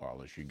 Absolutely,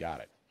 Carlos, you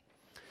got it.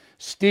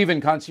 Stephen,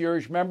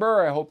 concierge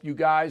member, I hope you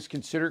guys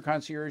consider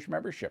concierge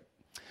membership.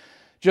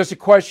 Just a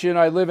question,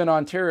 I live in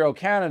Ontario,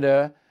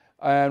 Canada,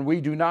 and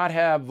we do not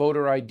have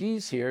voter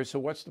IDs here, so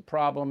what's the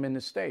problem in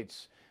the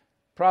States?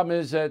 Problem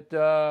is that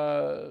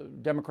the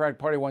Democratic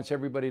Party wants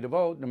everybody to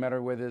vote, no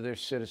matter whether they're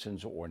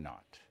citizens or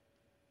not.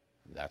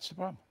 That's the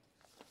problem.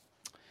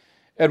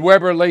 Ed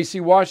Weber,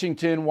 Lacey,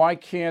 Washington, why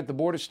can't the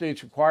border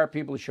states require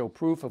people to show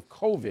proof of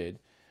COVID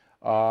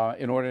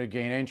in order to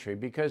gain entry?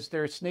 Because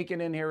they're sneaking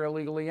in here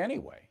illegally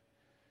anyway.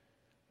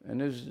 And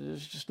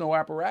there's just no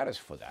apparatus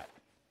for that.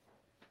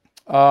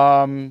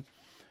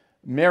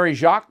 Mary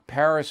Jacques,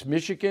 Paris,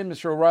 Michigan.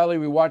 Mr. O'Reilly,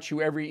 we watch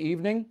you every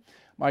evening.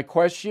 My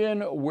question,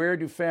 where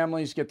do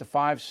families get the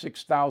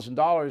 $5,000,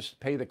 $6,000 to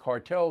pay the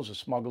cartels to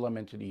smuggle them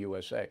into the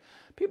USA?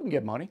 People can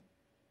get money.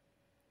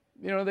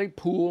 You know, they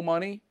pool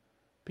money.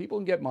 People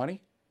can get money.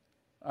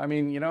 I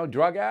mean, you know,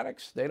 drug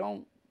addicts, they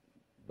don't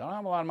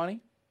have a lot of money.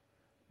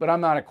 But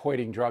I'm not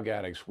equating drug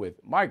addicts with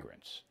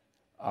migrants.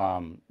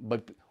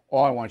 But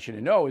all I want you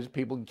to know is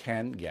people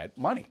can get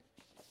money.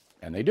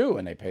 And they do,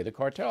 and they pay the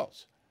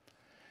cartels.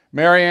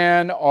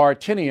 Marianne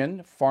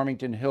Artinian,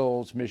 Farmington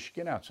Hills,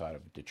 Michigan, outside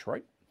of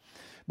Detroit.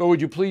 But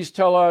would you please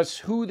tell us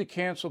who the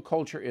cancel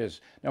culture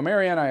is? Now,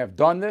 Marianne, I have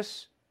done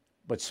this,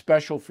 but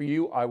special for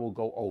you, I will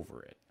go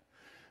over it.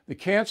 The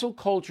cancel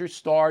culture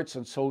starts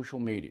on social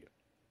media,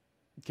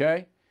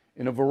 okay?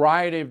 In a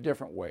variety of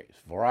different ways,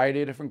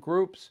 variety of different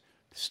groups.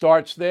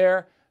 Starts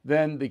there,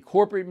 then the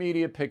corporate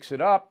media picks it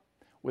up,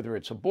 whether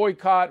it's a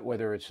boycott,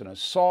 whether it's an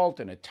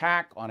assault, an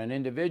attack on an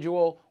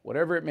individual,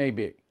 whatever it may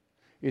be.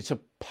 It's a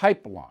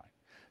pipeline.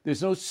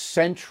 There's no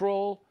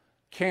central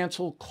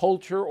cancel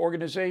culture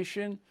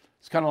organization.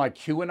 It's kind of like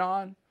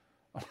QAnon,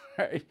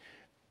 right?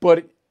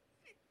 But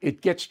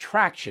it gets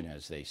traction,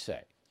 as they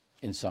say,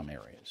 in some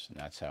areas, and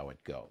that's how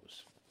it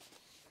goes.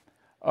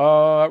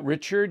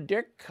 Richard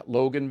Dick,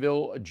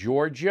 Loganville,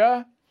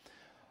 Georgia.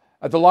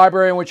 At the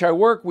library in which I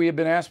work, we have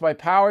been asked by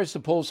powers to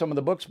pull some of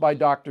the books by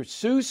Dr.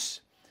 Seuss,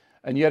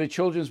 and yet a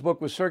children's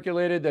book was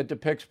circulated that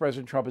depicts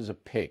President Trump as a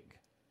pig.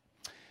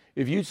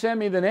 If you send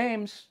me the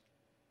names,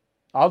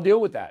 I'll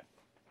deal with that.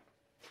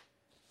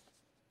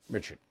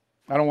 Richard,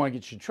 I don't want to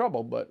get you in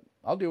trouble, but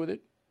I'll deal with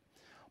it.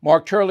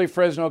 Mark Turley,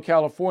 Fresno,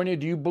 California.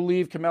 Do you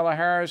believe Kamala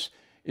Harris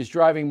is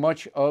driving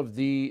much of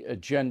the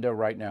agenda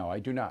right now? I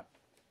do not.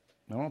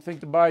 I don't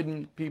think the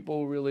Biden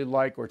people really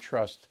like or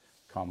trust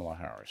Kamala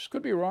Harris.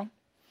 Could be wrong.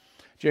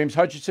 James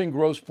Hutchinson,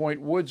 Grosse Pointe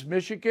Woods,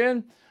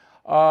 Michigan.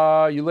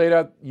 You lay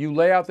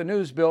out the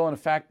news, Bill, in a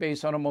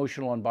fact-based,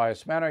 unemotional,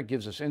 unbiased manner. It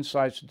gives us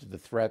insights into the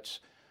threats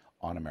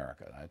on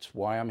America. That's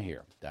why I'm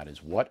here. That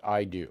is what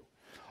I do.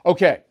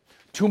 Okay,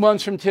 2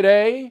 months from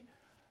today,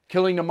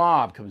 Killing the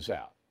Mob comes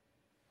out.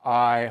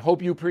 I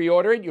hope you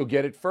pre-order it. You'll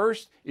get it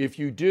first. If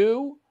you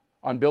do,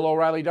 on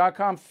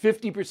BillO'Reilly.com,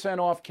 50%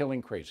 off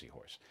Killing Crazy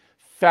Horse.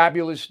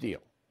 Fabulous deal.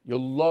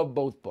 You'll love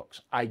both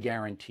books. I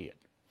guarantee it.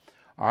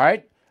 All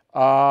right?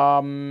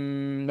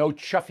 No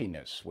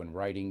chuffiness when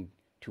writing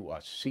to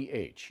us.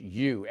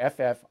 CHUFFINES,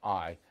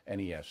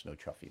 no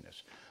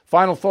chuffiness.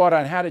 Final thought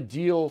on how to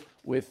deal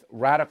with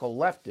radical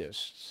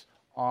leftists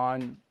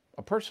on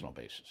a personal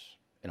basis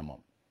in a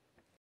moment.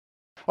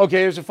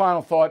 Okay, here's the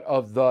final thought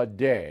of the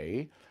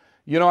day.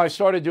 You know, I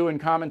started doing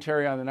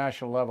commentary on the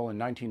national level in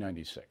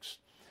 1996.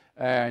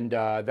 And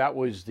that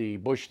was the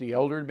Bush the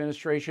Elder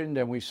administration.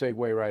 Then we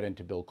segue right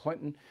into Bill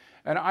Clinton.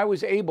 And I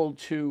was able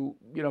to,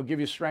 give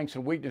you strengths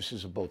and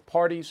weaknesses of both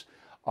parties,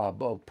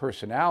 both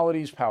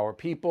personalities, power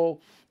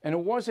people. And it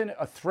wasn't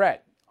a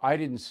threat I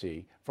didn't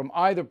see from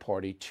either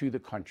party to the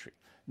country.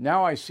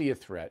 Now I see a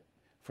threat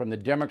from the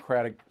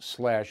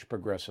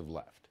Democratic/progressive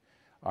left.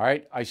 All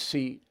right? I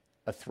see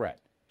a threat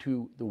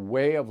to the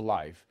way of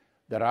life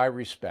that I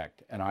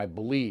respect and I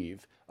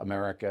believe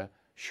America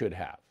should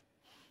have.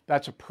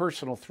 That's a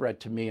personal threat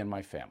to me and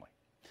my family.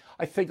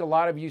 I think a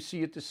lot of you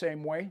see it the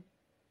same way.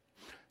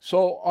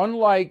 So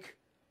unlike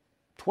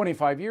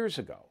 25 years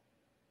ago,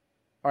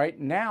 all right,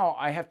 now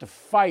I have to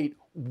fight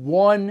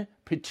one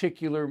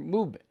particular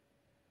movement.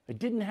 I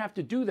didn't have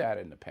to do that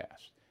in the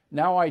past.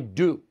 Now I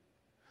do.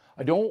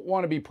 I don't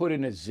want to be put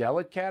in a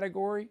zealot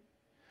category,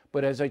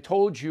 but as I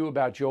told you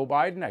about Joe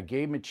Biden, I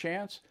gave him a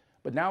chance,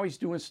 but now he's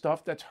doing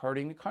stuff that's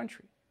hurting the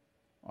country.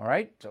 All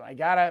right, so I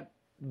got to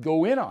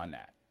go in on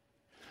that.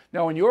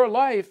 Now, in your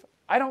life,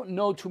 I don't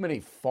know too many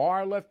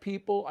far left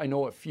people. I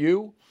know a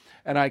few,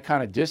 and I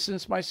kind of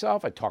distance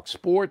myself. I talk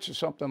sports or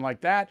something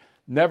like that,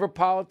 never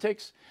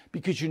politics,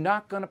 because you're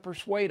not going to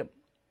persuade them.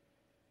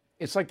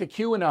 It's like the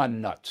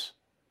QAnon nuts.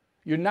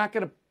 You're not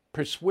going to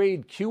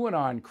persuade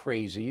QAnon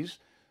crazies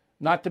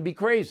not to be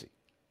crazy.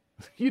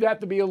 You'd have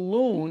to be a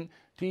loon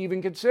to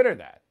even consider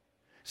that.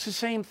 It's the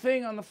same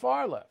thing on the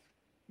far left.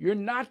 You're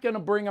not going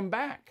to bring them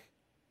back.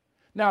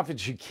 Now, if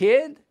it's your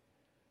kid,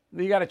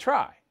 then you got to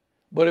try.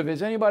 But if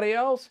it's anybody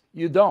else,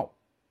 you don't.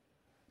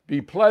 Be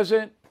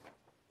pleasant.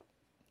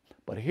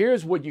 But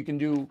here's what you can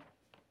do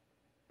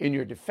in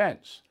your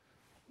defense.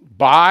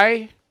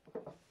 Buy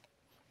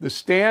the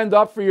Stand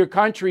Up for Your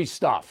Country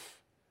stuff.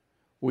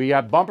 We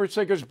have bumper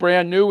stickers,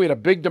 brand new. We had a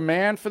big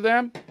demand for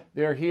them.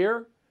 They're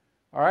here.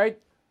 All right?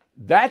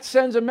 That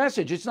sends a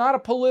message. It's not a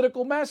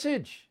political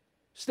message.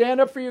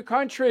 Stand up for your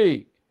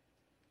country.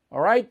 All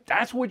right?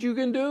 That's what you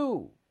can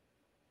do.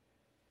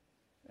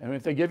 And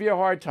if they give you a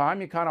hard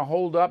time, you kind of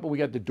hold up, and we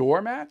got the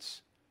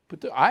doormats.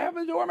 I have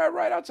a doormat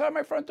right outside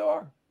my front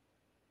door.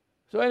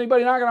 So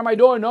anybody knocking on my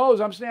door knows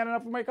I'm standing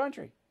up for my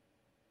country.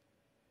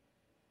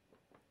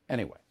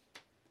 Anyway,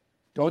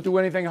 don't do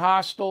anything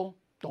hostile.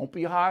 Don't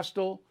be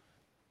hostile.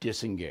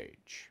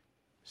 Disengage.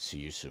 See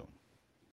you soon.